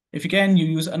 If you can, you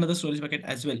use another storage bucket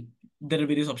as well. There are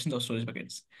various options of storage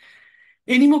buckets.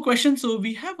 Any more questions? So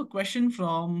we have a question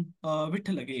from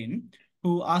Vittal again,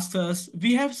 who asks us,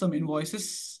 we have some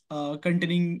invoices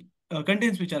containing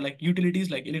contents which are like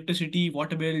utilities like electricity,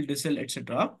 water bill, diesel,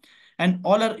 etc. And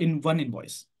all are in one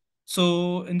invoice.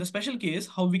 So in the special case,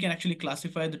 how we can actually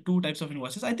classify the two types of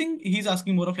invoices? I think he's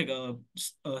asking more of like a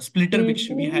splitter which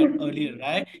we had Splitting. earlier,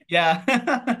 right? Yeah.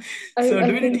 So I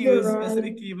do we need to think you're use right.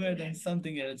 specific keyword and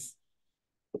something else?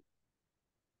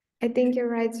 I think you're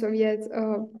right. So yes,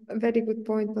 a very good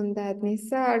point on that,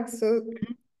 Nisar. So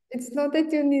it's not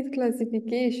that you need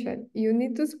classification. You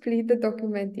need to split the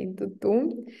document into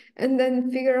two and then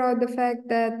figure out the fact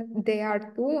that they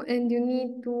are two and you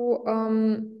need to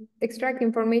extract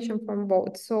information from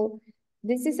both. So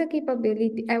this is a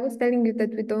capability. I was telling you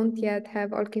that we don't yet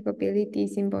have all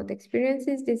capabilities in both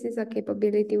experiences. This is a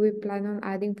capability we plan on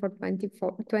adding for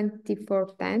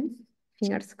 24/10,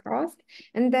 fingers crossed.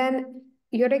 And then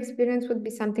your experience would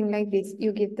be something like this.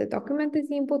 You give the document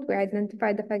as input, we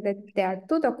identify the fact that there are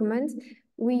two documents.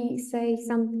 We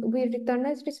return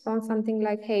as response something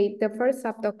like, hey, the first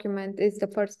subdocument is the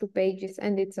first 2 pages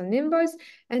and it's an invoice,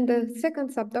 and the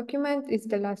second subdocument is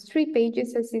the last 3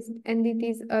 pages and it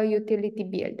is a utility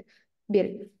bill.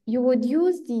 You would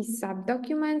use these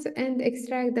subdocuments and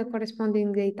extract the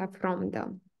corresponding data from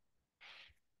them.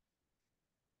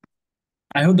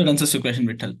 I hope that answers your question,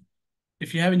 Vittal.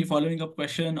 If you have any following up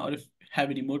question or if you have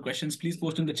any more questions, please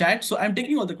post in the chat. So I'm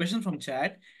taking all the questions from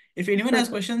chat. If anyone has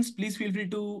Perfect. questions, please feel free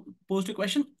to post a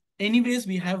question. Anyways,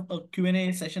 we have a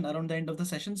Q&A session around the end of the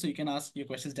session, so you can ask your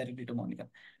questions directly to Monica.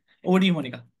 Over to you,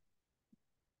 Monica.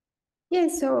 Yeah,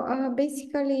 so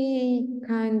basically,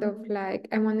 kind of like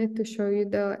I wanted to show you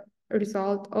the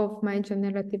result of my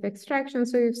generative extraction.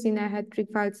 So you've seen I had 3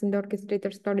 files in the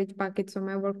orchestrator storage bucket, so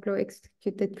my workflow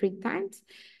executed 3 times.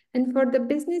 And for the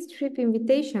business trip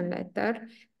invitation letter,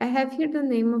 I have here the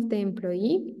name of the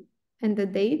employee and the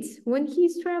dates when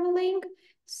he's traveling.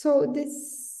 So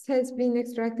this has been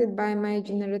extracted by my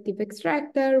generative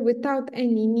extractor without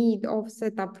any need of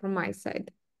setup from my side.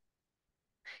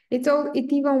 It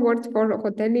even works for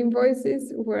hotel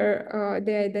invoices where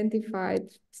they identified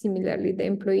similarly the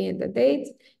employee and the dates.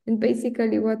 And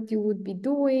basically what you would be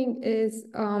doing is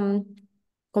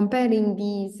comparing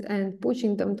these and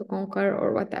pushing them to Concur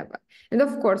or whatever. And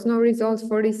of course, no results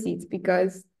for receipts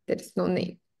because there's no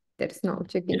name. There's no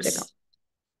check-in, check-out. Yes.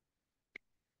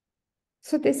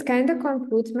 So this kind of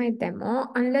concludes my demo,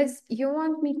 unless you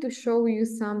want me to show you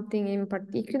something in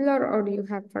particular or you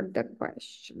have further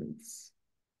questions.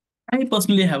 I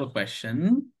personally have a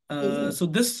question. Please. So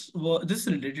this is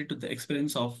related to the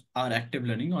experience of our active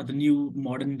learning or the new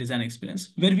modern design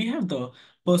experience, where we have the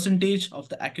percentage of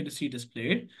the accuracy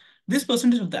displayed. This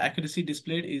percentage of the accuracy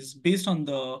displayed is based on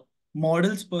the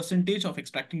model's percentage of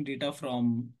extracting data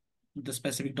from the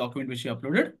specific document which you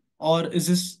uploaded, or is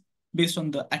this based on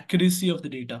the accuracy of the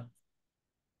data?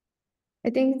 I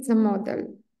think it's a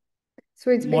model.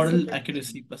 So it's Model basically,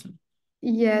 accuracy percent.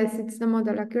 Yes, it's the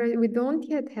model accuracy. We don't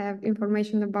yet have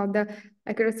information about the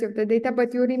accuracy of the data,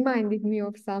 but you reminded me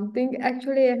of something.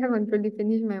 Actually, I haven't really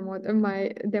finished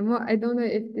my demo. I don't know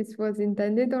if this was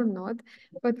intended or not,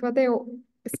 but what I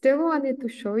still wanted to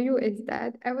show you is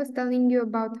that I was telling you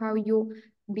about how you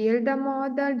build a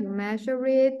model, you measure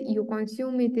it, you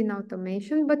consume it in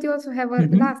automation, but you also have a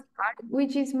Mm-hmm. last part,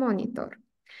 which is monitor.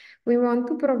 We want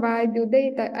to provide you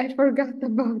data. I forgot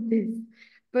about this.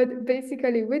 But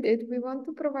basically, with it, we want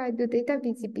to provide you data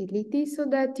visibility so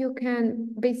that you can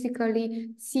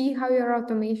basically see how your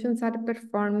automations are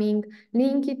performing,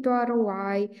 link it to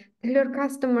ROI, tell your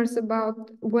customers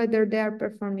about whether they are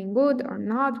performing good or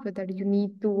not, whether you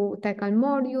need to tackle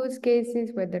more use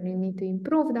cases, whether you need to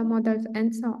improve the models,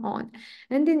 and so on.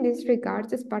 And in this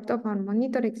regard, as part of our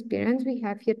monitor experience, we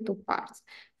have here two parts.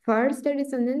 First, there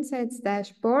is an insights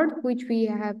dashboard, which we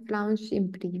have launched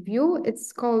in preview.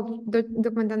 It's called the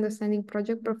Document Understanding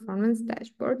Project Performance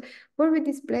Dashboard, where we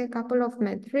display a couple of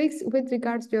metrics with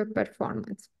regards to your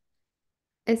performance.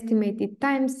 Estimated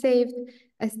time saved,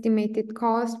 estimated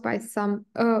cost by some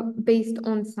based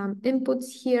on some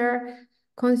inputs here,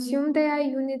 consumed AI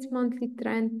units monthly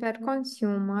trend per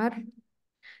consumer,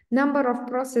 number of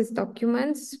process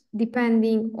documents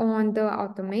depending on the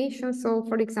automation. So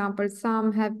for example,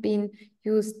 some have been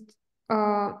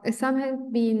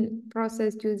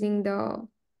processed using the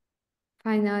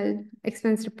final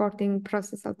expense reporting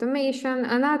process automation,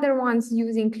 and other ones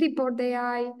using clipboard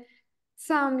AI,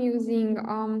 some using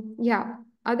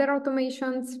other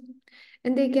automations,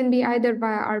 and they can be either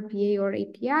via RPA or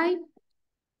API.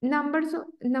 Numbers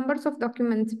of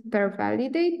documents per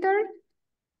validator,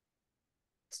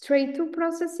 straight-through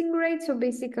processing rate. So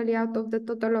basically, out of the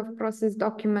total of processed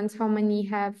documents, how many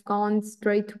have gone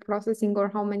straight to processing or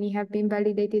how many have been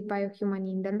validated by a human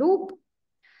in the loop.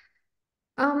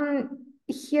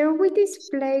 Here we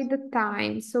display the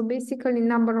time. So basically,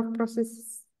 number of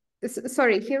processes.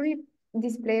 Sorry, here we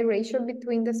display ratio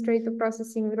between the straight-through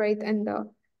processing rate and the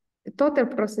total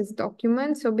processed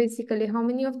documents. So basically, how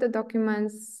many of the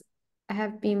documents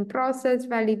have been processed,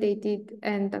 validated,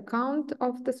 and the count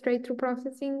of the straight-through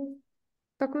processing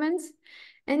documents.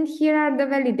 And here are the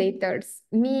validators,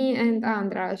 me and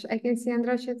Andras. I can see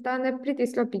Andras has done a pretty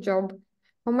sloppy job.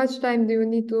 How much time do you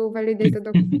need to validate a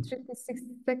document? 56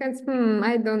 seconds?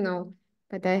 I don't know.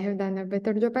 But I have done a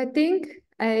better job, I think.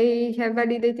 I have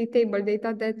validated table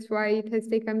data, that's why it has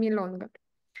taken me longer.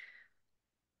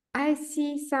 I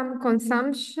see some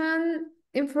consumption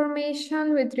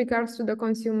information with regards to the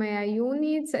consumer AI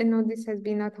units. I know this has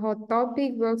been a hot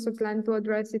topic. We also plan to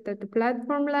address it at the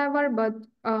platform level, but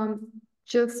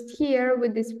just here we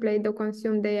display the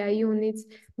consumed AI units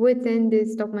within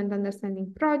this document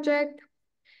understanding project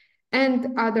and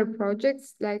other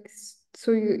projects, like,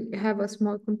 so you have a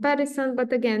small comparison.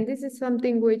 But again, this is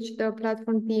something which the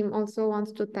platform team also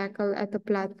wants to tackle at the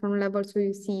platform level, so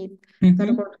you see it sort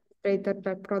of Mm-hmm. orchestrated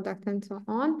by product and so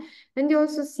on. And you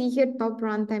also see here top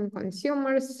runtime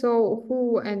consumers, so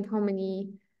who and how many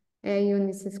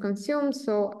units is consumed.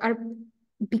 So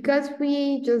because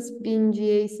we just been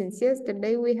GA since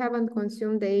yesterday, we haven't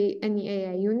consumed any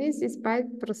AI units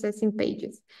despite processing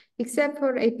pages, except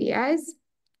for APIs,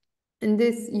 and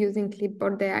this using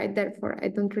clipboard AI, therefore I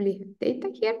don't really have data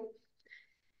here.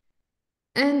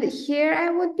 And here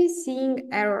I would be seeing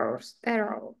errors,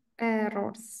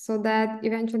 so that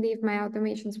eventually if my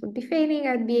automations would be failing,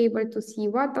 I'd be able to see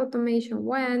what automation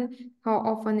when, how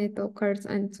often it occurs,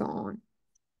 and so on.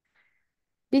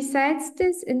 Besides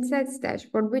this insights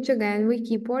dashboard, which again we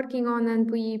keep working on and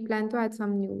we plan to add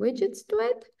some new widgets to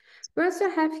it, we also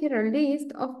have here a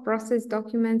list of process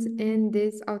documents in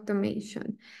this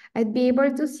automation. I'd be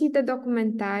able to see the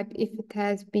document type if it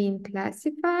has been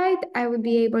classified. I would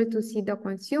be able to see the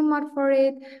consumer for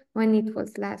it, when it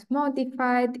was last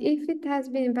modified, if it has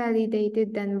been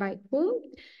validated, then by whom.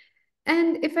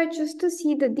 And if I choose to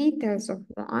see the details of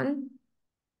one,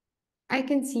 I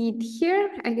can see it here.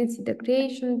 I can see the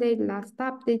creation date, last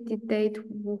updated date,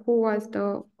 who was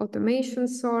the automation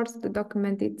source, the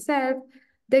document itself,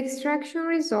 the extraction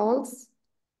results,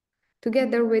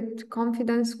 together with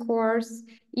confidence scores.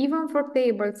 Even for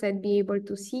tables, I'd be able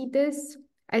to see this.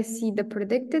 I see the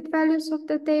predicted values of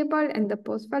the table and the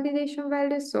post-validation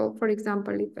values. So for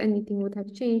example, if anything would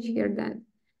have changed here, then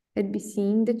I'd be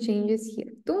seeing the changes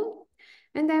here too.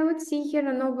 And I would see here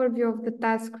an overview of the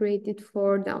task created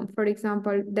for them. For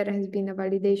example, there has been a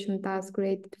validation task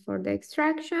created for the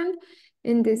extraction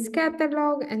in this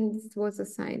catalog, and this was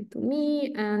assigned to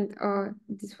me, and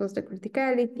this was the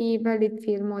criticality, valid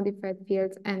field, modified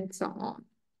fields, and so on.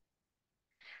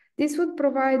 This would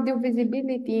provide you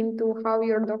visibility into how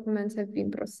your documents have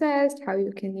been processed, how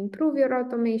you can improve your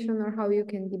automation, or how you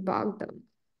can debug them.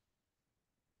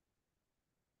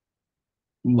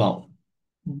 Wow.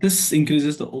 This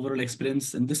increases the overall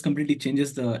experience and this completely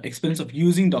changes the experience of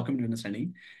using document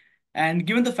understanding. And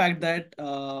given the fact that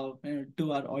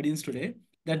to our audience today,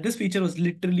 that this feature was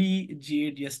literally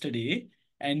GA'd yesterday,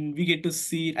 and we get to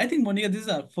see, I think, Monica, this is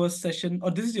our first session,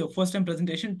 or this is your first time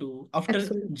presentation to after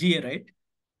Absolutely. GA, right?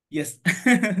 Yes.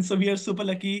 So we are super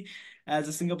lucky as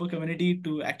a Singapore community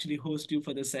to actually host you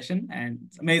for this session, and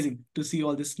it's amazing to see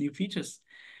all these new features.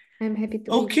 I'm happy to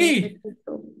be here with Okay. you.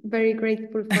 So very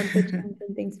grateful for the chance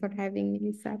and thanks for having me,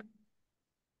 Lisa.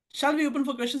 Shall we open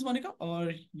for questions, Monica,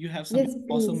 or you have some Yes,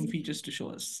 awesome please. features to show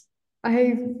us?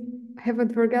 I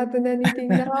haven't forgotten anything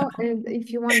now, and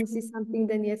if you want to see something,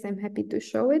 then yes, I'm happy to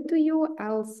show it to you.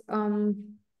 Else, go ahead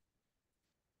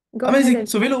Amazing. and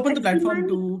So we'll ask. open the platform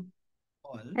to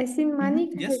all. I see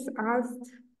Manik Yes. has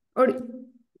asked, or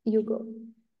you go.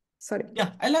 Sorry.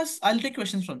 Yeah, I'll take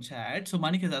questions from chat. So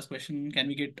Manik has asked question, can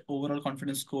we get overall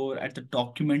confidence score at the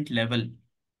document level?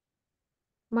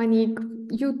 Manik,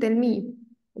 you tell me,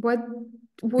 what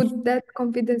would that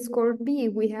confidence score be?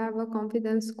 We have a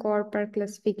confidence score per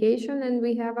classification and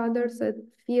we have others at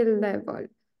field level.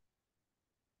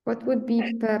 What would be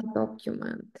per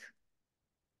document?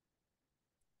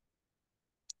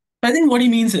 I think what he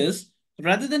means is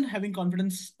rather than having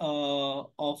confidence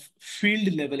of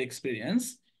field level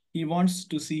experience, he wants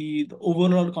to see the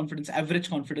overall confidence, average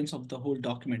confidence of the whole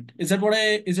document. Is that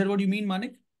what you mean,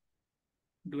 Manik?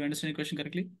 Do I understand your question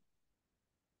correctly?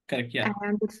 Correct, I yeah.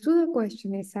 understood the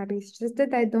question, Isar. It's just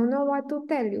that I don't know what to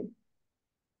tell you.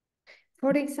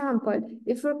 For example,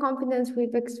 if for confidence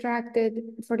we've extracted,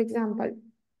 for example,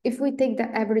 if we take the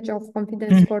average of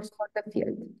confidence scores for the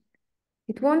field,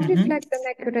 it won't Mm-hmm. reflect an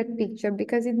accurate picture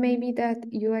because it may be that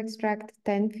you extract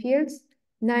 10 fields,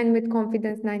 9 with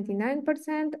confidence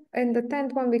 99%, and the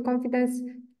 10th one with confidence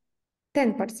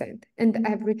 10%, and the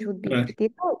average would be Correct.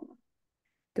 pretty low.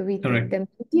 Do we take Correct. them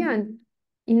to the end?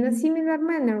 In a similar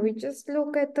manner, we just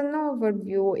look at an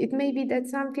overview. It may be that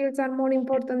some fields are more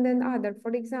important than others.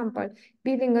 For example,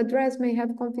 billing address may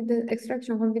have confidence,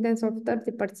 extraction confidence of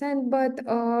 30%, but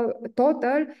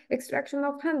total extraction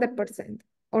of 100%,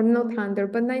 or not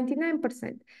 100, but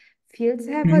 99%. Fields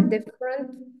have a Mhm.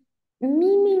 different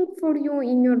meaning for you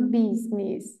in your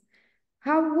business.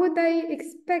 How would I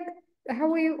expect,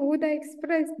 would I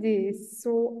express this?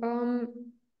 So,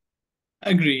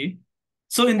 Agree.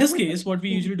 So in I this would, case, what we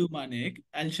yeah, usually do, Manik,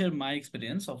 I'll share my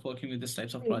experience of working with these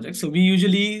types of projects. please. So we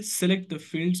usually select the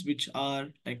fields which are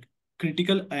like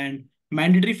critical and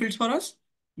mandatory fields for us,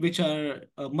 which are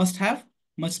must have,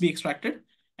 must be extracted.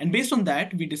 And based on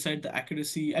that, we decide the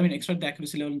accuracy, I mean, extract the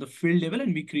accuracy level on the field level,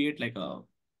 and we create like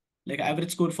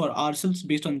average score for ourselves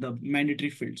based on the mandatory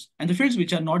fields. And the fields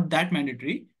which are not that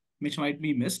mandatory, which might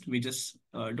be missed, we just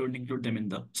don't include them in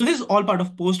the. So this is all part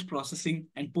of post processing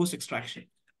and post extraction.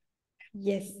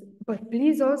 Yes, but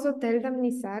please also tell them,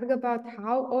 Nisarg, about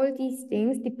how all these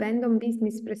things depend on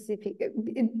business specific,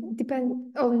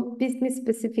 depend on business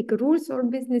specific rules or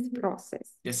business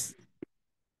process. Yes.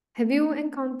 Have you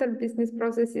encountered business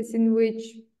processes in which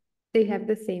they have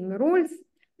the same rules?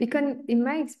 Because in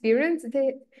my experience,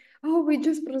 oh, we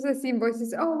just process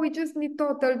invoices. Oh, we just need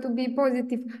total to be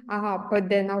positive. Ah, but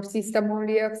then our system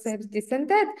only accepts this and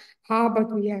that. Ah,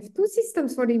 but we have two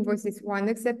systems for invoices, one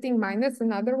accepting minus,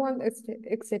 another one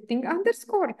accepting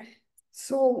underscore.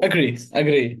 So Agree,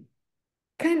 agree.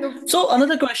 kind of, So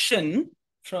another question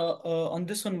from on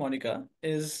this one, Monica,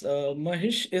 is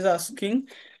Mahish is asking,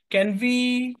 can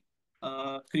we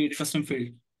create a custom field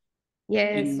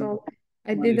yeah, in so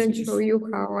I one of these didn't show fields? you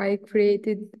how I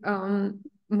created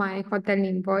my hotel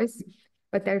invoice,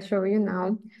 but I'll show you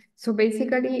now. So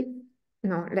basically,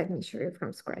 no, let me show you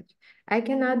from scratch. I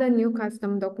can add a new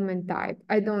custom document type.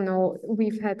 I don't know,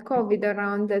 we've had COVID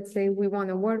around, let's say we want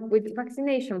to work with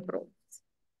vaccination proof.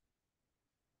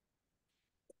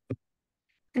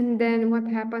 And then what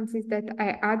happens is that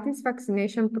I add this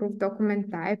vaccination proof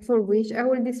document type for which I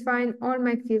will define all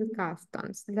my field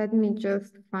customs. Let me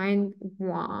just find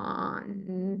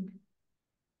one.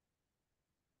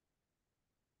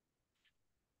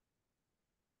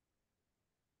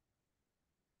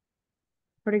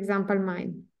 For example,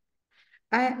 mine.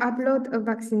 I upload a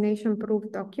vaccination proof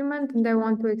document and I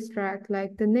want to extract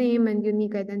like the name and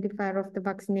unique identifier of the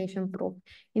vaccination proof.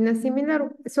 In a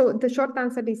similar, so the short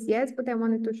answer is yes, but I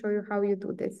wanted to show you how you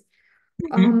do this.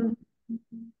 Mhm. Um,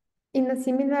 in a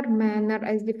similar manner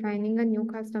as defining a new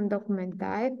custom document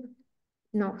type,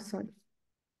 no, sorry.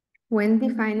 When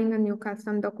defining a new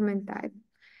custom document type,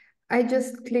 I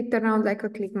just clicked around like a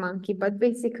click monkey, but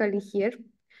basically here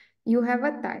you have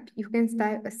a type. You can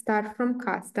start from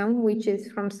custom, which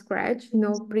is from scratch,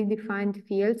 no predefined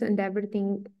fields, and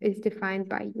everything is defined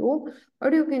by you.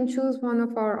 Or you can choose one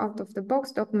of our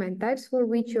out-of-the-box document types for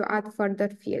which you add further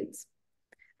fields.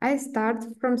 I start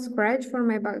from scratch for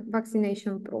my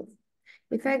vaccination proof.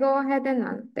 If I go ahead and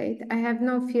update, I have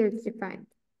no fields defined.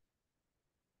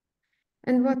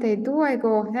 And what I do, I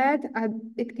go ahead,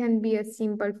 it can be a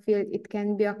simple field, it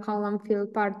can be a column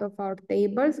field part of our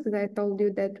tables, because I told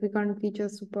you that we currently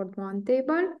just support one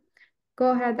table. Go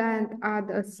ahead and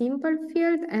add a simple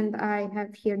field, and I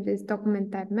have here this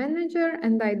document type manager,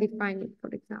 and I define it, for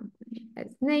example,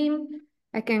 as name.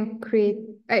 I can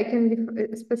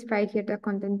specify here the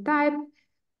content type,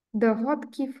 the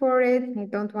hotkey for it. I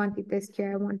don't want it as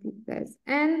Q, I want it as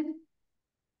N,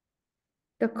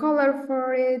 the color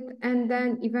for it, and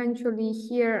then eventually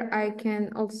here I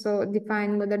can also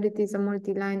define whether it is a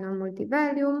multi-line or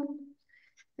multi-value,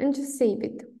 and just save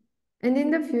it. And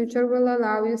in the future will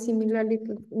allow you, similarly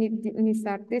to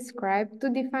Nisar described, to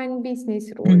define business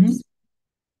rules.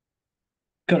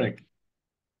 Correct.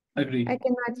 Agree. I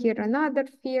can add here another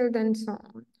field and so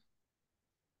on.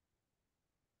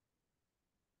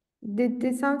 Did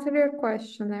this answer your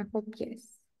question? I hope yes.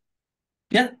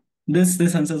 Yeah,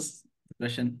 this answers the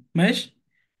question. Mahesh,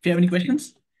 if you have any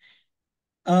questions?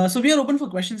 So we are open for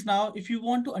questions now. If you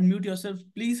want to unmute yourself,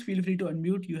 please feel free to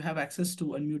unmute. You have access to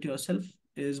unmute yourself,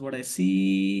 is what I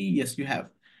see. Yes, you have.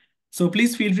 So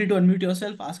please feel free to unmute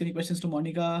yourself, ask any questions to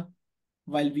Monica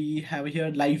while we have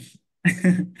here live,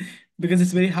 because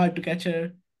it's very hard to catch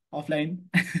her offline.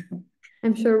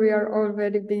 I'm sure we are all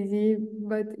very busy,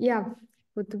 but yeah,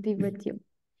 good to be with you.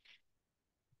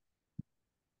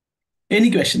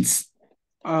 Any questions?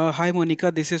 Hi,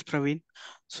 Monica. This is Praveen.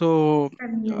 So,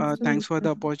 Nice to thanks meet for the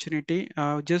you. opportunity.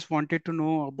 Just wanted to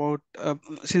know about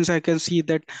since I can see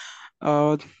that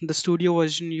the studio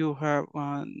version you have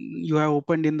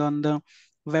opened on the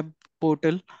web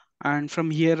portal, and from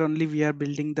here only we are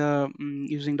building the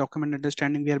using document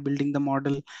understanding. We are building the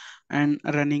model and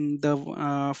running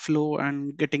the flow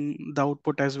and getting the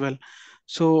output as well.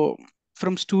 So,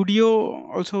 from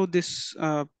studio also this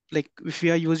like if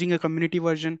we are using a community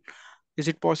version, is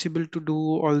it possible to do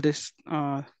all these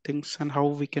things and how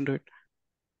we can do it?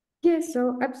 Yes,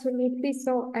 so absolutely.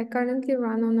 So I currently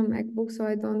run on a MacBook, so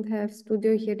I don't have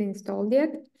Studio here installed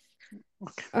yet.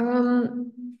 Okay.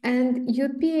 And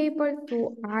you'd be able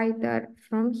to either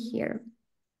from here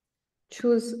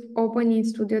choose Open in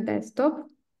Studio Desktop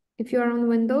if you're on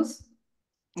Windows,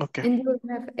 Okay. and you'll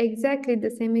have exactly the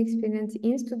same experience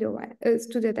in Studio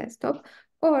Desktop.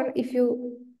 Or if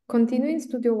you continue in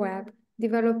Studio Web,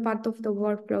 develop part of the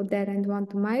workflow there and want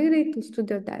to migrate to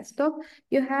Studio Desktop,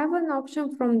 you have an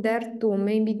option from there too.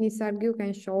 Maybe Nisarg you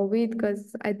can show it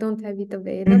because I don't have it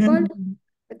available,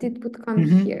 but it would come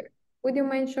here. Would you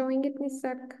mind showing it,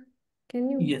 Nisarg? Can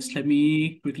you? Yes, let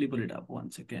me quickly pull it up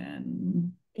once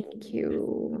again. Thank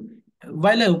you.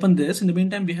 While I open this, in the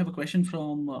meantime, we have a question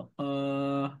from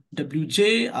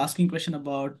WJ asking question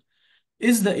about,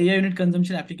 is the AI unit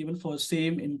consumption applicable for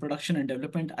same in production and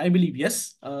development? I believe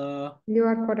yes. You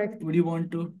are correct. Would you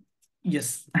want to?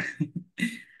 Yes.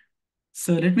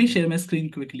 So let me share my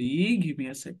screen quickly. Give me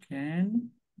a second.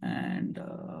 And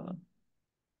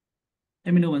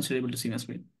let me know once you're able to see my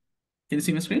screen. Can you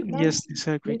see my screen? Yes,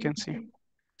 sir, we can see.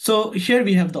 So here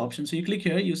we have the option. So you click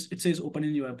here, it says open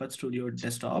in UiPath Studio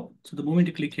desktop. So the moment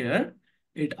you click here,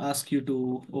 it asks you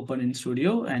to open in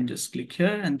Studio and just click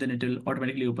here, and then it will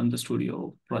automatically open the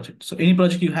Studio project. So any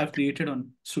project you have created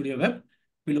on Studio Web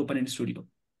will open in Studio.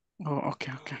 Oh,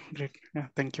 okay, okay, great. Yeah,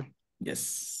 thank you.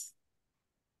 Yes.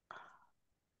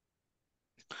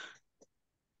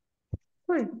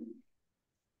 Cool.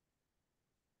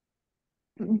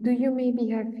 Do you maybe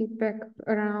have feedback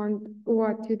around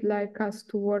what you'd like us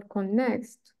to work on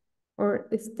next? Or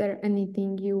is there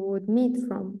anything you would need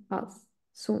from us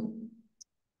soon?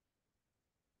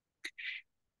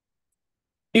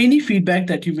 Any feedback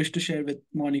that you wish to share with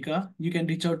Monica, you can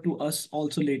reach out to us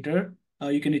also later.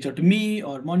 You can reach out to me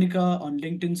or Monica on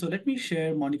LinkedIn. So let me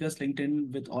share Monica's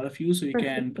LinkedIn with all of you so you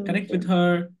can Perfect, connect with thank you.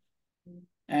 her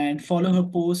and follow her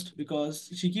post, because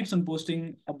she keeps on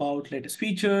posting about latest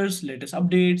features, latest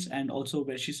updates, and also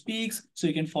where she speaks. So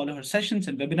you can follow her sessions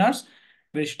and webinars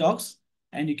where she talks,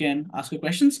 and you can ask her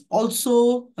questions.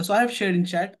 Also, so I have shared in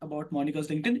chat about Monica's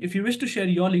LinkedIn. If you wish to share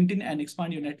your LinkedIn and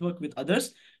expand your network with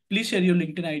others, please share your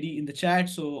LinkedIn ID in the chat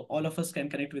so all of us can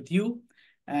connect with you.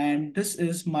 And this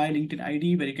is my LinkedIn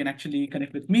ID where you can actually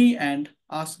connect with me and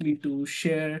ask me to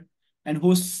share and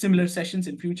host similar sessions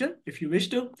in future if you wish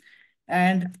to.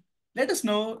 And let us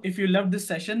know if you loved this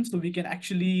session so we can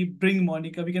actually bring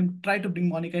Monica. We can try to bring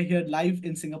Monica here live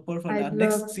in Singapore for our I'd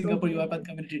next love Singapore to. UiPath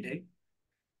Community Day.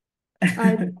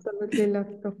 I'd absolutely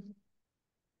love to.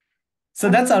 So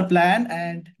that's our plan,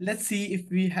 and let's see if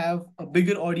we have a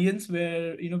bigger audience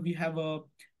where we have a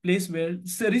place where.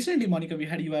 So recently, Monica, we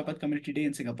had UiPath Community Day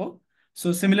in Singapore.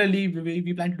 So similarly,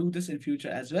 we plan to do this in future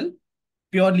as well,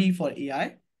 purely for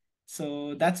AI.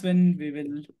 So that's when we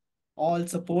will all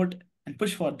support and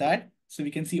push for that, so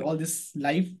we can see all this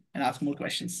live and ask more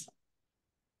questions.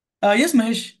 Yes,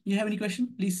 Mahesh, you have any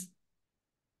question, please?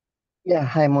 Yeah,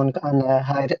 hi Monica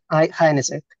and hi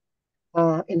Nisar.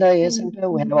 In the AI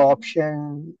center, we have an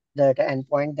option that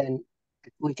endpoint, then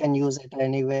we can use it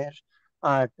anywhere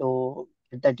to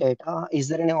get the data. Is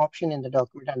there any option in the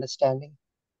document understanding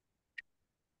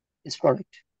this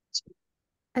product?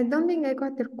 I don't think I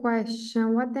got your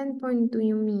question. What endpoint do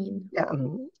you mean? Yeah,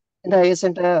 in the AI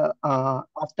center,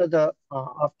 after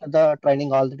the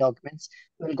training all the documents,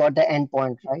 we'll got the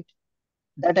endpoint, right?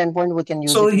 That endpoint we can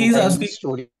use So it he's anytime in the asking.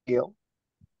 studio.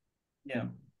 Yeah.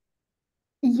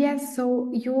 Yes, so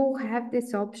you have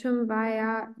this option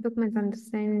via document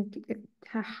understanding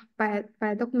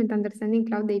via document understanding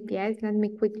cloud APIs. Let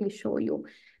me quickly show you.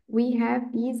 We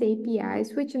have these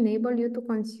APIs which enable you to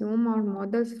consume our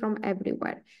models from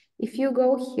everywhere. If you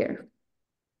go here,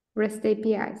 REST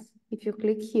APIs, if you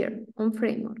click here on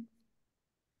framework,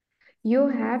 you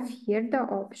have here the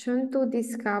option to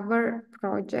discover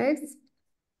projects.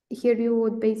 Here you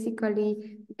would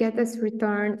basically get as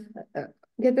results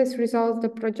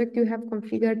the project you have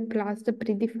configured plus the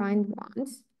predefined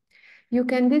ones. You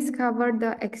can discover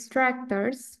the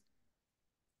extractors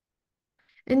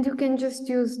and you can just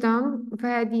use them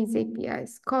via these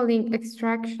APIs, calling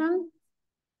extraction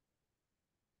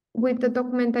with the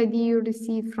document ID you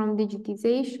receive from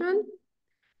digitization.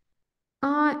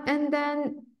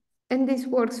 And this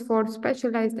works for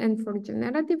specialized and for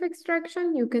generative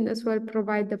extraction. You can as well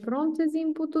provide the prompts as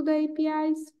input to the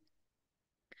APIs.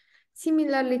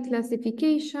 Similarly,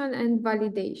 classification and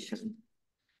validation.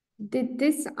 Did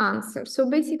this answer? So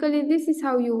basically, this is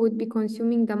how you would be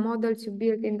consuming the models you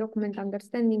built in document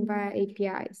understanding via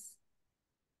APIs.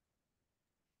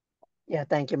 Yeah,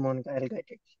 thank you, Monica. I'll get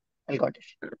it. I got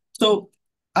it. So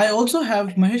I also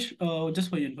have Mahesh, just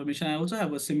for your information, I also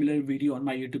have a similar video on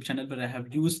my YouTube channel where I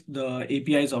have used the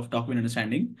APIs of document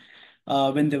understanding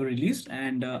when they were released,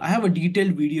 and I have a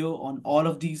detailed video on all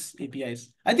of these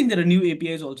APIs. I think there are new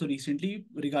APIs also recently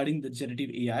regarding the generative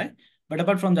AI, but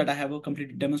apart from that, I have a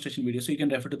complete demonstration video, so you can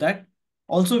refer to that.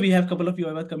 Also, we have a couple of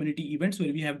UiPath community events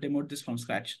where we have demoed this from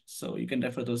scratch, so you can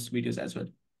refer those videos as well.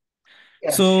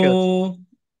 Yeah, sure. So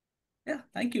yeah,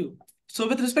 thank you. So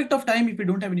with respect of time, if we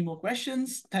don't have any more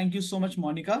questions, thank you so much,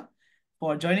 Monica,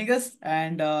 for joining us.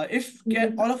 And if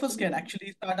all of us can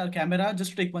actually start our camera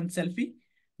just to take one selfie,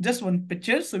 just one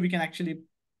picture, so we can actually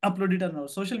upload it on our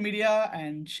social media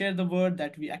and share the word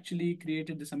that we actually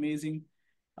created this amazing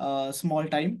small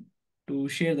time to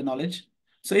share the knowledge.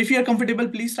 So if you are comfortable,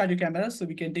 please start your camera so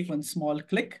we can take one small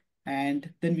click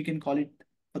and then we can call it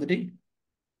for the day.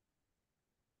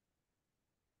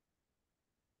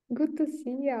 Good to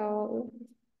see y'all.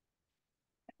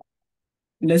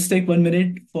 Let's take 1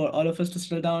 minute for all of us to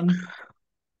settle down.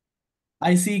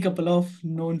 I see a couple of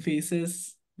known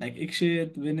faces like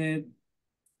Ikshit, Vinit,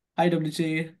 hi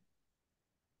WJ.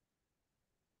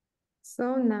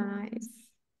 So nice.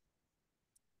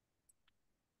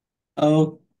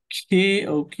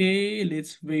 Okay.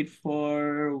 Let's wait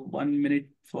for 1 minute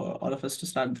for all of us to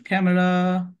start the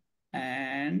camera.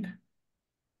 And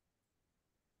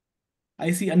I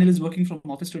see Anil is working from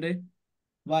office today.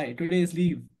 Why? Today is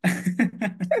leave.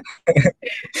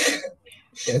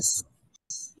 Yes.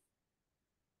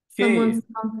 Okay. Someone's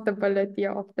comfortable at the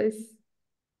office.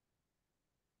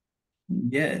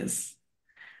 Yes.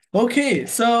 Okay,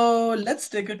 so let's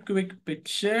take a quick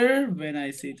picture when I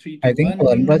say three, I two, think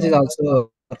one. Varnraj is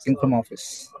also working from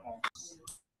office.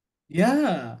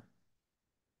 Yeah.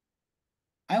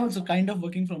 I'm also kind of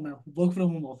working from a work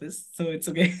from home office, so it's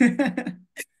okay.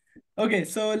 Okay,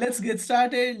 so let's get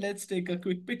started. Let's take a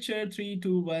quick picture. Three,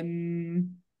 two,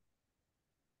 one.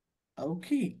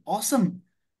 Okay, awesome.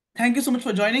 Thank you so much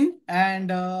for joining and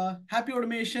happy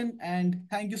automation. And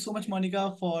thank you so much,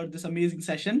 Monica, for this amazing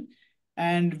session.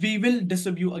 And we will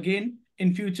disturb you again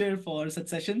in future for such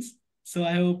sessions. So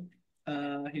I hope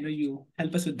you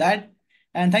help us with that.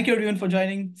 And thank you everyone for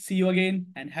joining. See you again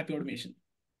and happy automation.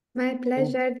 My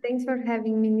pleasure. Thanks for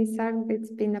having me, Nisar. It's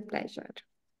been a pleasure.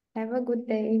 Have a good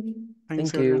day.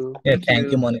 Thanks, Thank everyone. you. Yeah, Thank thank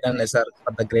you, you. Monica and Lesar,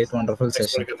 for the great, wonderful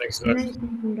Thanks, session. Monica. Thanks, Nice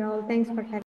meeting you all. Thanks for having me.